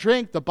eat and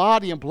drink the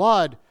body and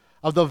blood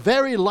of the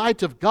very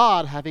light of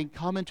God having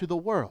come into the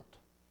world?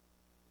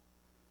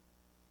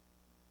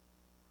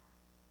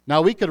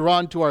 Now, we could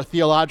run to our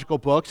theological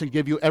books and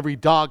give you every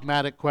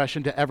dogmatic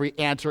question to every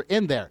answer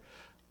in there.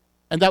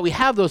 And that we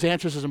have those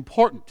answers is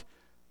important.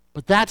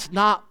 But that's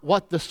not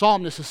what the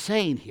psalmist is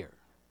saying here.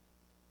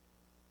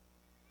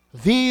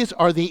 These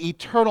are the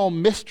eternal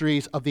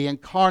mysteries of the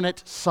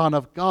incarnate Son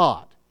of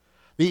God.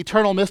 The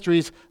eternal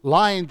mysteries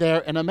lying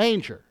there in a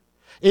manger.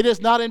 It is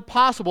not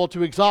impossible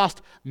to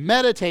exhaust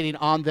meditating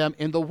on them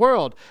in the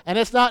world. And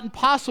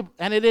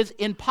it is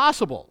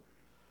impossible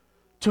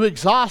to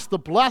exhaust the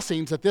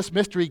blessings that this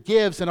mystery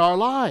gives in our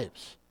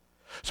lives.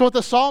 So what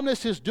the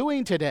psalmist is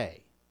doing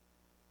today,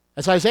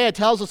 as Isaiah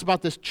tells us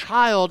about this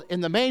child in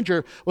the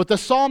manger, what the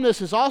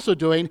psalmist is also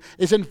doing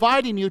is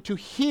inviting you to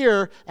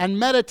hear and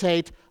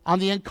meditate on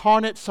the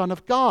incarnate Son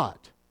of God.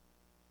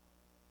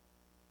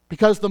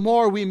 Because the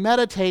more we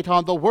meditate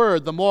on the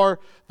Word, the more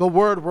the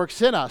Word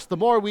works in us, the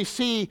more we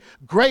see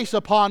grace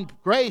upon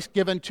grace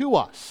given to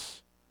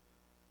us,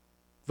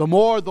 the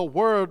more the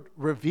Word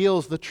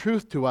reveals the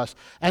truth to us,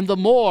 and the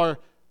more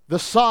the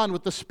Son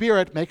with the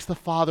Spirit makes the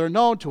Father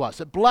known to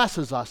us. It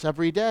blesses us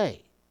every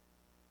day.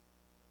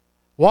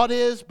 What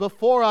is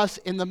before us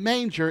in the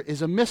manger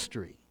is a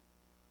mystery.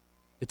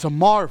 It's a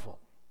marvel.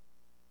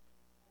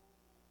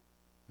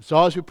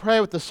 So as we pray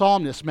with the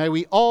psalmist, may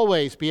we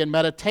always be in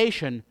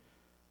meditation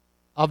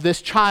of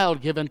this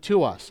child given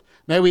to us.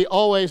 May we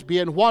always be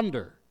in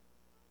wonder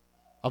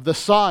of the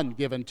Son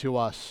given to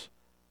us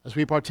as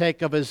we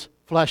partake of his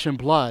flesh and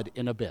blood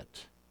in a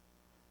bit.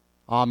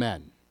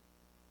 Amen.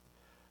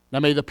 Now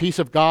may the peace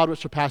of God, which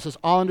surpasses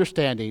all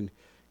understanding,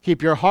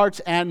 keep your hearts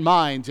and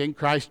minds in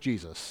Christ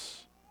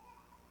Jesus.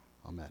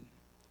 Amen.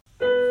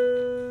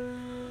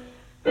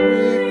 We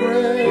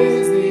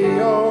praise thee,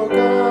 O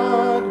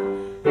God.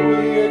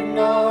 We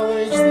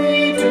acknowledge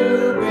thee.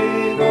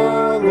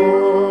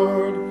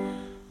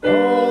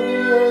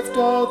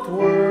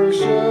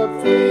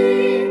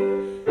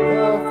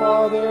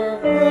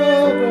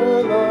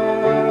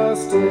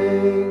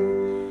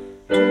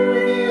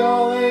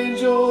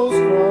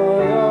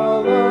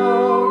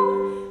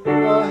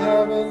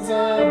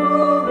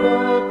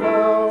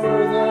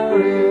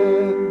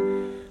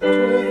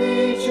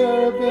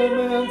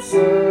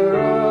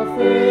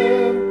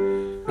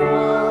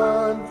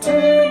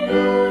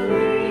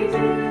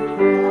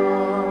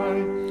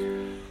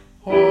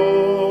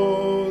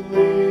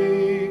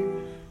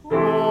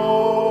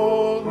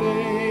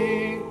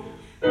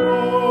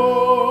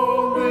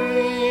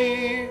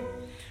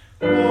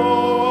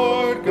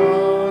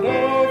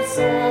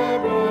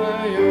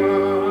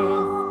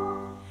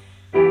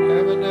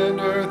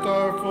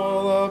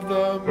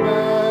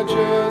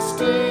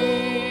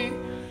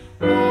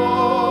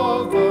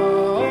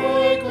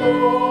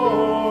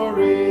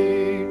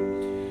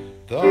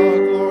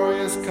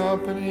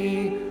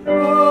 company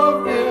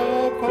of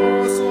the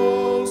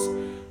apostles,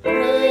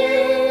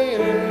 praise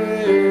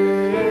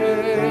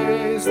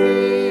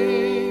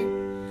thee.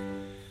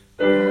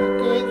 The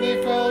goodly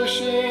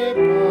fellowship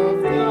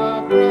of the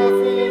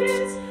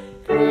prophets,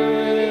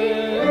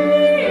 praise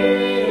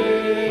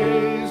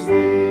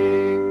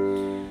thee.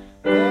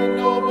 The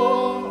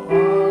noble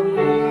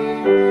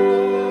army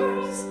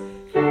was,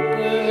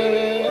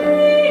 praise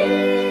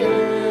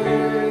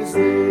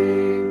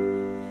thee.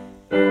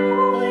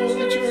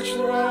 Holy Church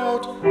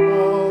throughout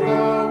all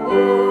the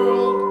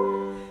world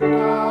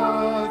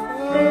doth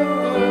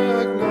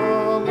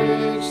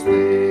acknowledge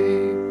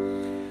thee,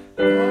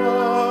 the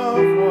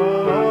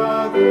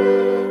Father,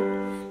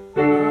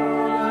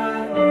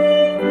 Son,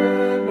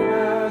 and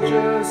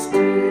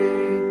majesty,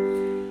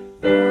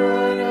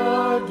 thine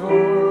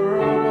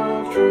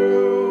adorable,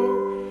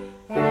 true,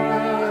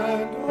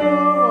 and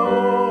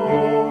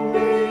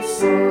only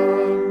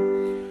Son,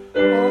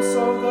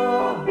 also the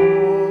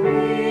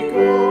Holy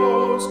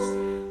Ghost,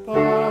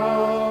 the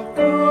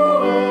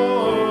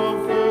Comforter.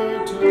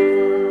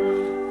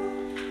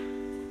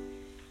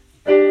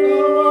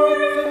 Thou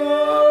art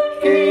the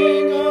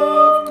King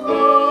of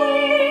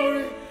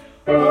glory,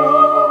 O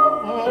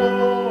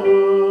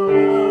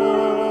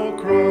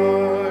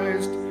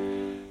Christ.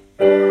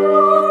 Thou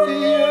art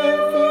the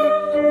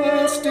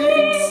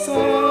everlasting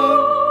Son,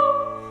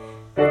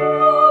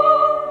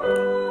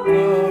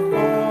 the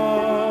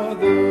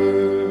Father.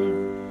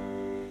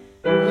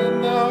 When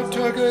thou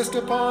tookest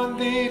upon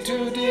thee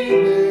to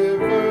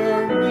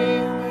deliver me,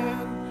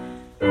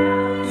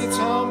 didst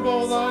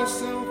humble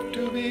thyself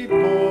to be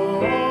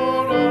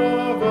born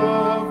of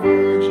a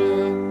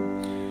virgin.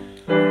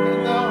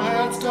 When thou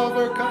hadst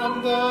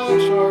overcome the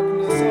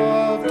sharpness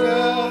of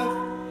death,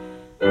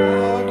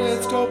 thou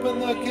didst open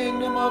the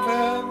kingdom of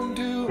heaven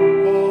to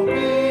all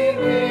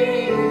believers.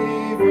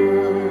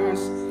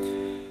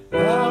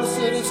 Thou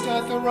sittest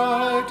at the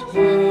right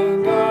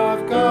hand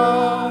of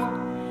God,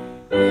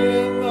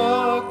 in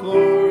the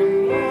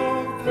glory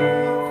of the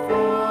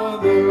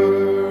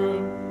Father.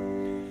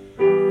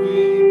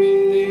 We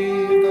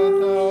believe that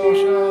thou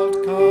shalt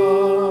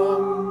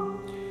come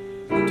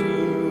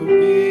to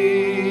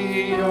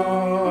be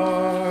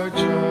our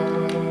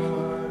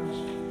judge.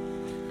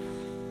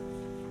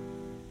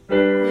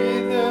 We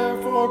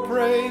therefore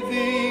pray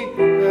thee,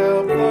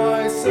 help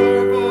thy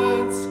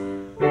servants,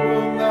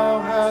 whom thou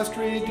hast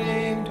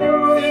redeemed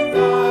with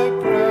thy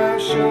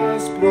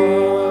precious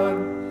blood.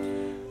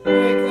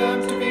 Make them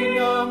to be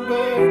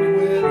numbered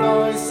with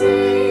thy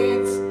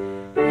saints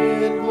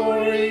in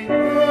glory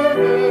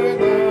everlasting.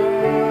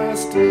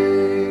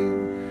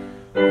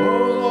 O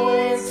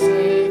Lord,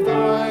 save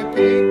thy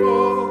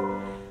people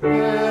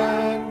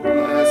and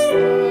bless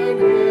thine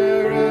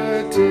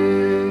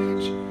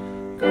heritage.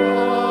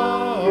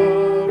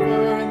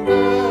 Govern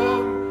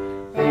them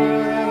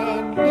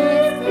and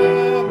lift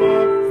them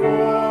up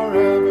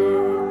forever.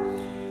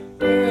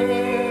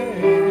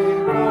 Day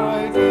by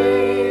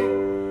day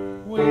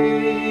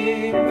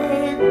we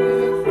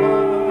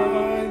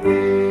magnify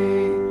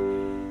thee,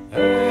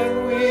 and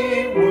we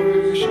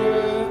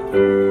worship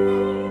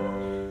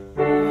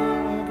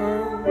forever,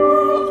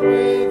 world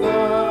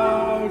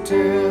without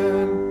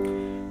end.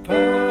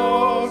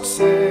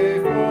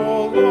 Vouchsafe, O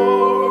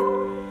Lord,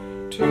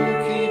 to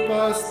keep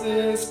us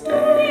this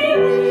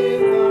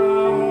day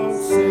without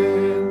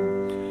sin.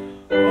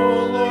 O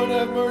Lord,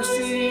 have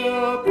mercy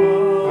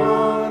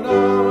upon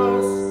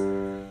us.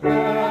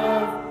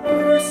 Have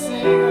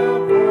mercy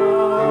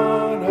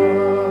upon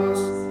us.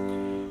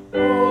 O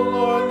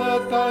Lord,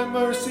 let thy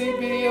mercy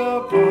be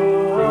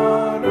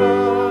upon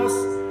us,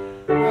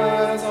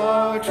 as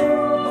our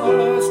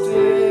trust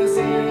is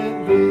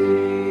in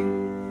thee.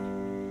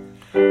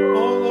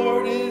 O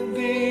Lord, in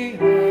thee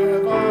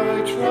have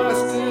I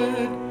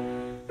trusted.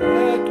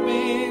 Let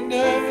me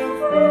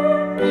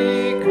never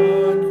be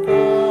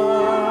confounded.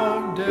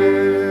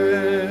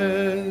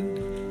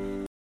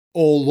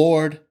 O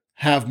Lord,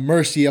 have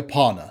mercy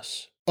upon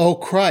us. O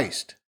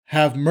Christ,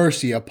 have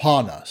mercy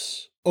upon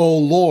us. O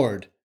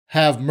Lord,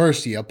 have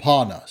mercy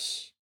upon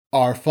us.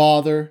 Our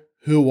Father,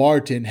 who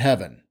art in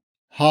heaven,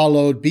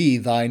 hallowed be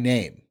thy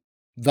name.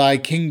 Thy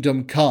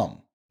kingdom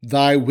come,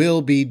 thy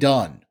will be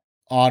done,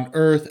 on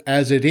earth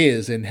as it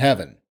is in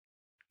heaven.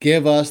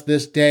 Give us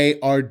this day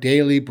our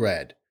daily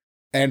bread,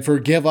 and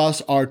forgive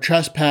us our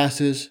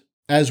trespasses,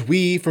 as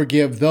we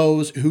forgive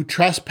those who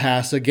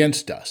trespass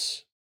against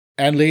us.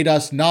 And lead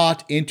us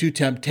not into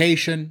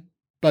temptation,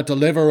 but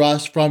deliver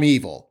us from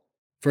evil.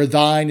 For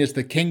thine is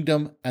the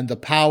kingdom, and the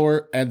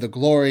power, and the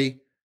glory,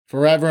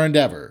 forever and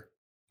ever.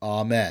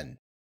 Amen.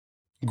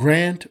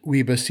 Grant,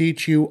 we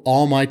beseech you,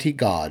 Almighty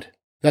God,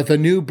 that the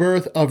new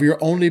birth of your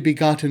only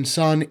begotten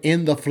Son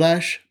in the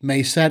flesh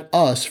may set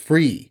us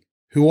free,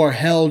 who are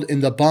held in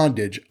the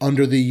bondage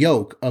under the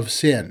yoke of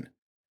sin.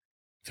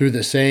 Through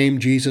the same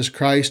Jesus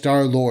Christ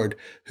our Lord,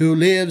 who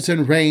lives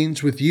and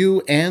reigns with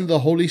you and the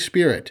Holy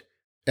Spirit,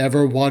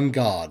 ever one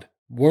God,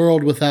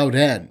 world without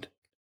end.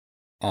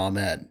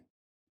 Amen.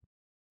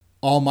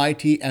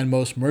 Almighty and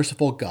most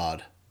merciful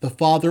God, the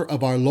Father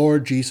of our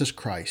Lord Jesus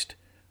Christ.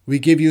 We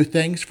give you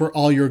thanks for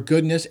all your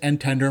goodness and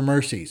tender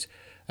mercies,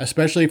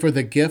 especially for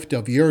the gift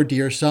of your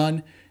dear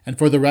Son and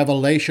for the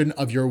revelation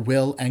of your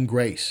will and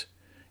grace.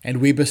 And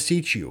we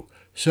beseech you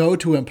so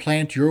to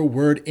implant your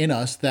word in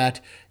us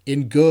that,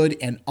 in good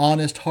and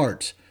honest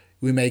hearts,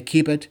 we may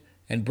keep it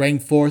and bring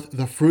forth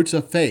the fruits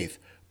of faith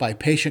by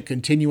patient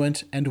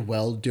continuance and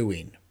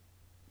well-doing.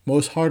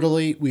 Most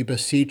heartily we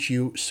beseech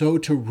you so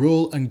to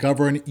rule and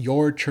govern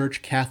your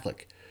Church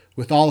Catholic,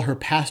 with all her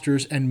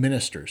pastors and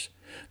ministers,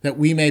 that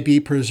we may be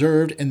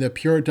preserved in the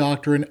pure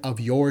doctrine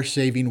of your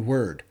saving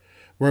word,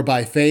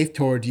 whereby faith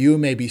toward you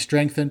may be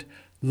strengthened,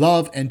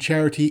 love and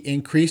charity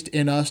increased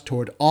in us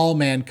toward all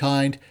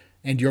mankind,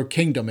 and your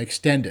kingdom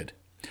extended.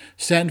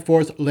 Send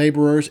forth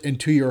laborers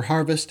into your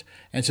harvest,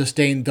 and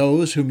sustain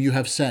those whom you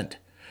have sent,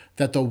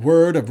 that the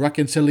word of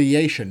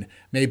reconciliation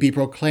may be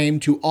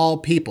proclaimed to all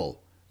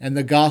people, and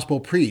the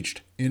gospel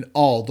preached in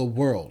all the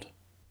world.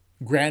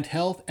 Grant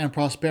health and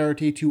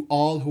prosperity to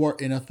all who are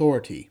in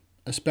authority,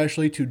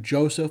 especially to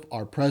Joseph,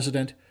 our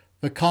President,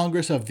 the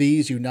Congress of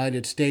these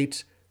United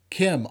States,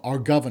 Kim, our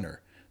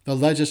Governor, the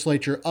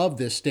legislature of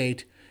this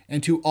state,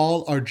 and to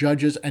all our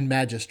judges and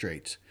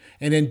magistrates,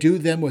 and endue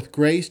them with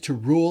grace to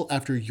rule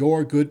after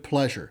your good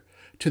pleasure,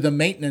 to the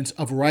maintenance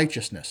of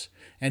righteousness,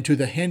 and to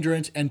the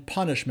hindrance and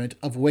punishment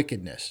of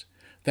wickedness,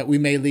 that we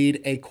may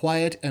lead a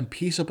quiet and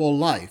peaceable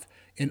life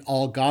in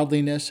all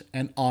godliness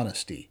and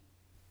honesty.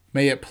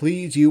 May it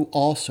please you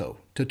also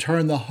to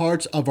turn the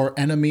hearts of our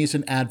enemies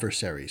and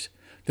adversaries,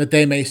 that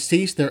they may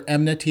cease their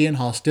enmity and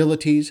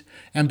hostilities,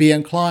 and be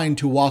inclined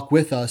to walk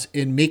with us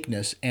in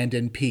meekness and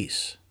in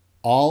peace.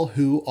 All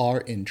who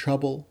are in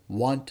trouble,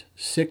 want,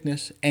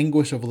 sickness,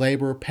 anguish of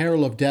labor,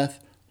 peril of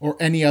death, or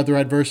any other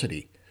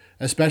adversity,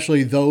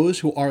 especially those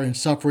who are in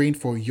suffering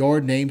for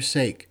your name's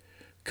sake,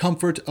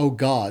 comfort, O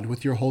God,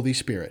 with your Holy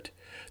Spirit,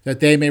 that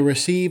they may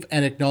receive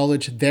and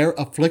acknowledge their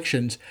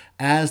afflictions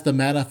as the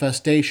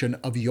manifestation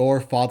of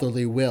your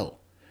fatherly will.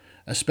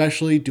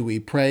 Especially do we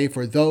pray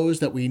for those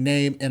that we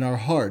name in our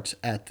hearts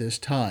at this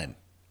time.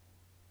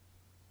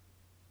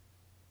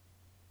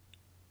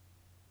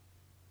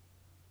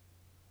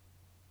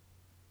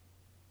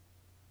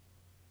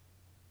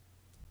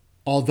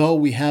 Although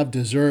we have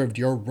deserved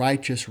your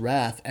righteous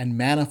wrath and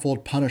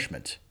manifold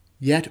punishments,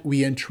 yet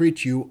we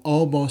entreat you,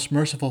 O most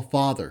merciful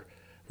Father,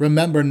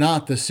 remember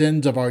not the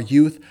sins of our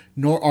youth,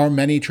 nor our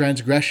many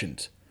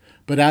transgressions,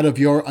 but out of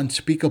your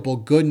unspeakable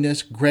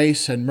goodness,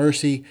 grace, and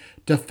mercy,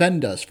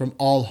 defend us from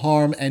all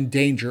harm and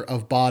danger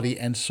of body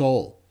and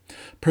soul.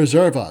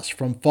 Preserve us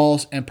from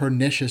false and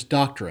pernicious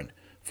doctrine,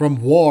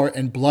 from war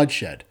and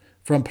bloodshed,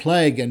 from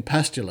plague and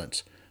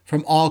pestilence,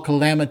 from all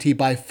calamity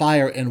by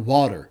fire and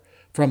water,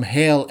 from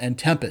hail and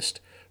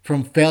tempest,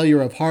 from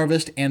failure of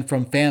harvest and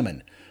from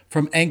famine,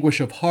 from anguish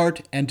of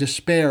heart and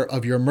despair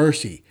of your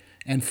mercy,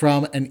 and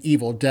from an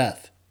evil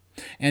death.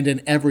 And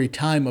in every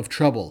time of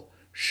trouble,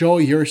 show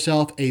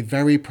yourself a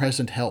very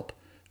present help,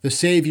 the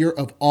Savior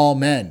of all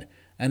men,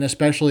 and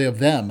especially of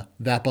them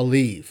that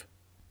believe.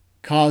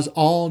 Cause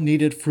all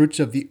needed fruits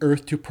of the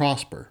earth to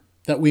prosper,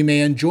 that we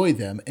may enjoy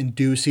them in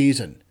due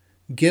season.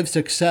 Give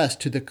success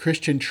to the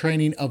Christian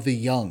training of the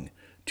young,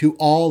 to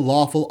all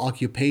lawful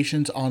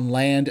occupations on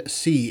land,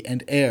 sea,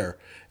 and air,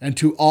 and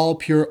to all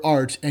pure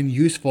arts and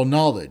useful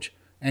knowledge,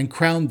 and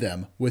crown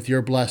them with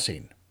your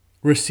blessing.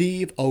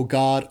 Receive, O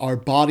God, our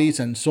bodies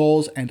and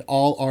souls and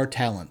all our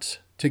talents,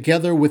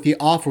 together with the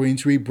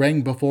offerings we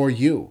bring before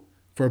you.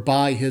 For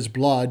by his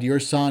blood your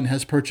Son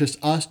has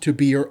purchased us to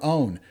be your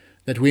own,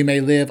 that we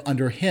may live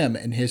under him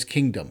in his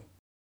kingdom.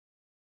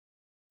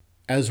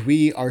 As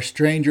we are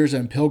strangers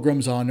and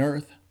pilgrims on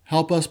earth,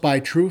 help us by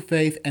true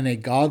faith and a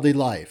godly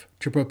life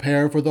to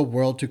prepare for the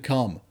world to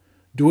come,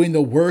 doing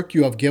the work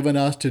you have given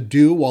us to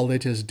do while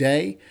it is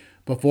day,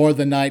 before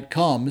the night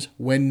comes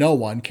when no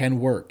one can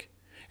work.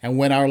 And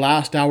when our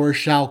last hour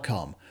shall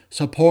come,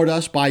 support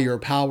us by your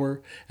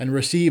power, and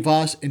receive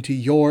us into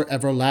your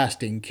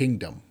everlasting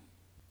kingdom.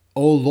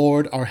 O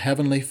Lord, our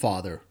heavenly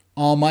Father,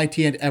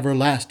 almighty and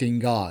everlasting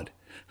God,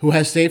 who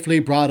has safely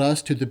brought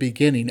us to the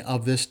beginning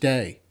of this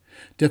day,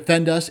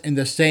 defend us in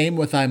the same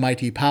with thy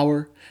mighty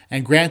power,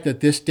 and grant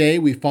that this day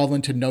we fall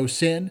into no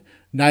sin,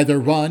 neither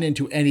run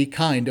into any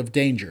kind of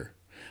danger,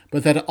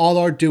 but that all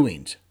our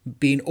doings,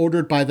 being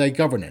ordered by thy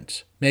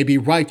governance, may be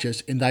righteous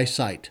in thy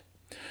sight.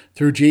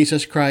 Through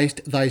Jesus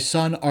Christ, thy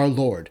Son, our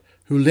Lord,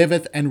 who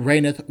liveth and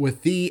reigneth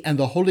with thee and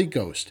the Holy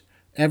Ghost,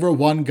 ever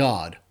one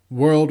God,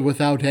 world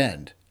without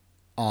end.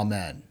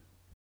 Amen.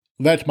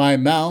 Let my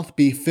mouth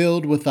be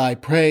filled with thy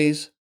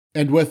praise,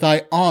 and with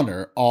thy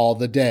honor all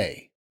the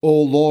day.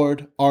 O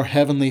Lord, our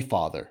heavenly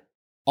Father,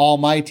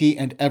 almighty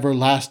and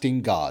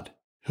everlasting God,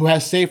 who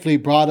has safely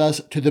brought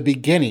us to the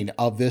beginning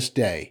of this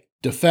day,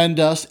 defend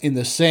us in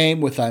the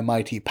same with thy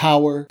mighty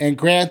power, and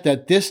grant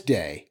that this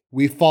day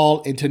we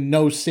fall into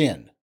no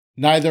sin,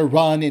 neither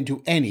run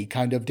into any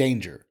kind of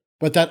danger,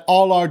 but that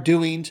all our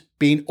doings,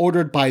 being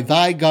ordered by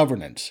thy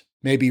governance,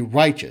 may be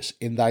righteous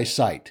in thy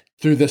sight.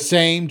 Through the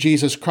same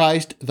Jesus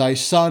Christ, thy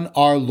Son,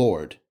 our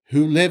Lord,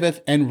 who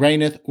liveth and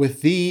reigneth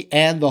with thee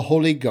and the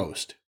Holy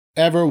Ghost,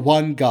 ever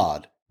one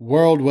God,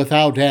 world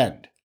without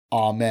end.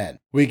 Amen.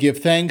 We give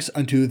thanks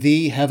unto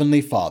thee,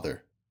 Heavenly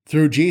Father,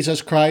 through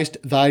Jesus Christ,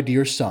 thy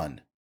dear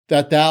Son,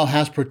 that thou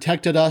hast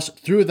protected us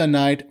through the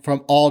night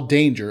from all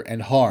danger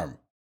and harm.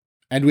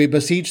 And we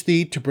beseech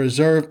thee to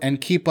preserve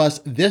and keep us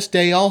this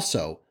day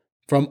also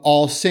from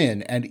all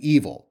sin and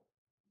evil,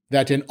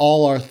 that in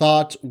all our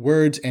thoughts,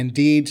 words, and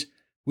deeds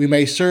we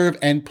may serve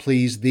and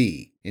please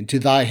thee. Into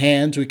thy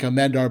hands we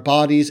commend our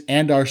bodies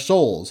and our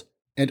souls,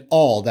 and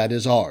all that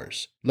is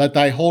ours. Let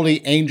thy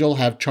holy angel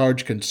have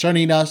charge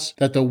concerning us,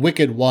 that the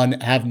wicked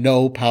one have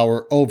no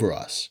power over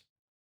us.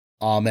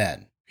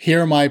 Amen.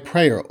 Hear my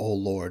prayer, O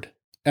Lord,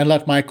 and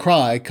let my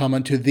cry come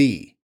unto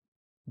thee.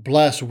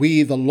 Bless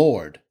we the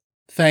Lord.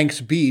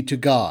 Thanks be to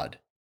God.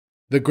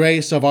 The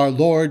grace of our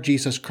Lord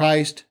Jesus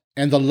Christ,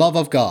 and the love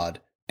of God,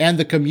 and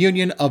the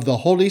communion of the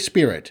Holy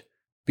Spirit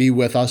be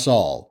with us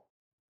all.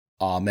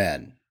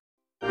 Amen.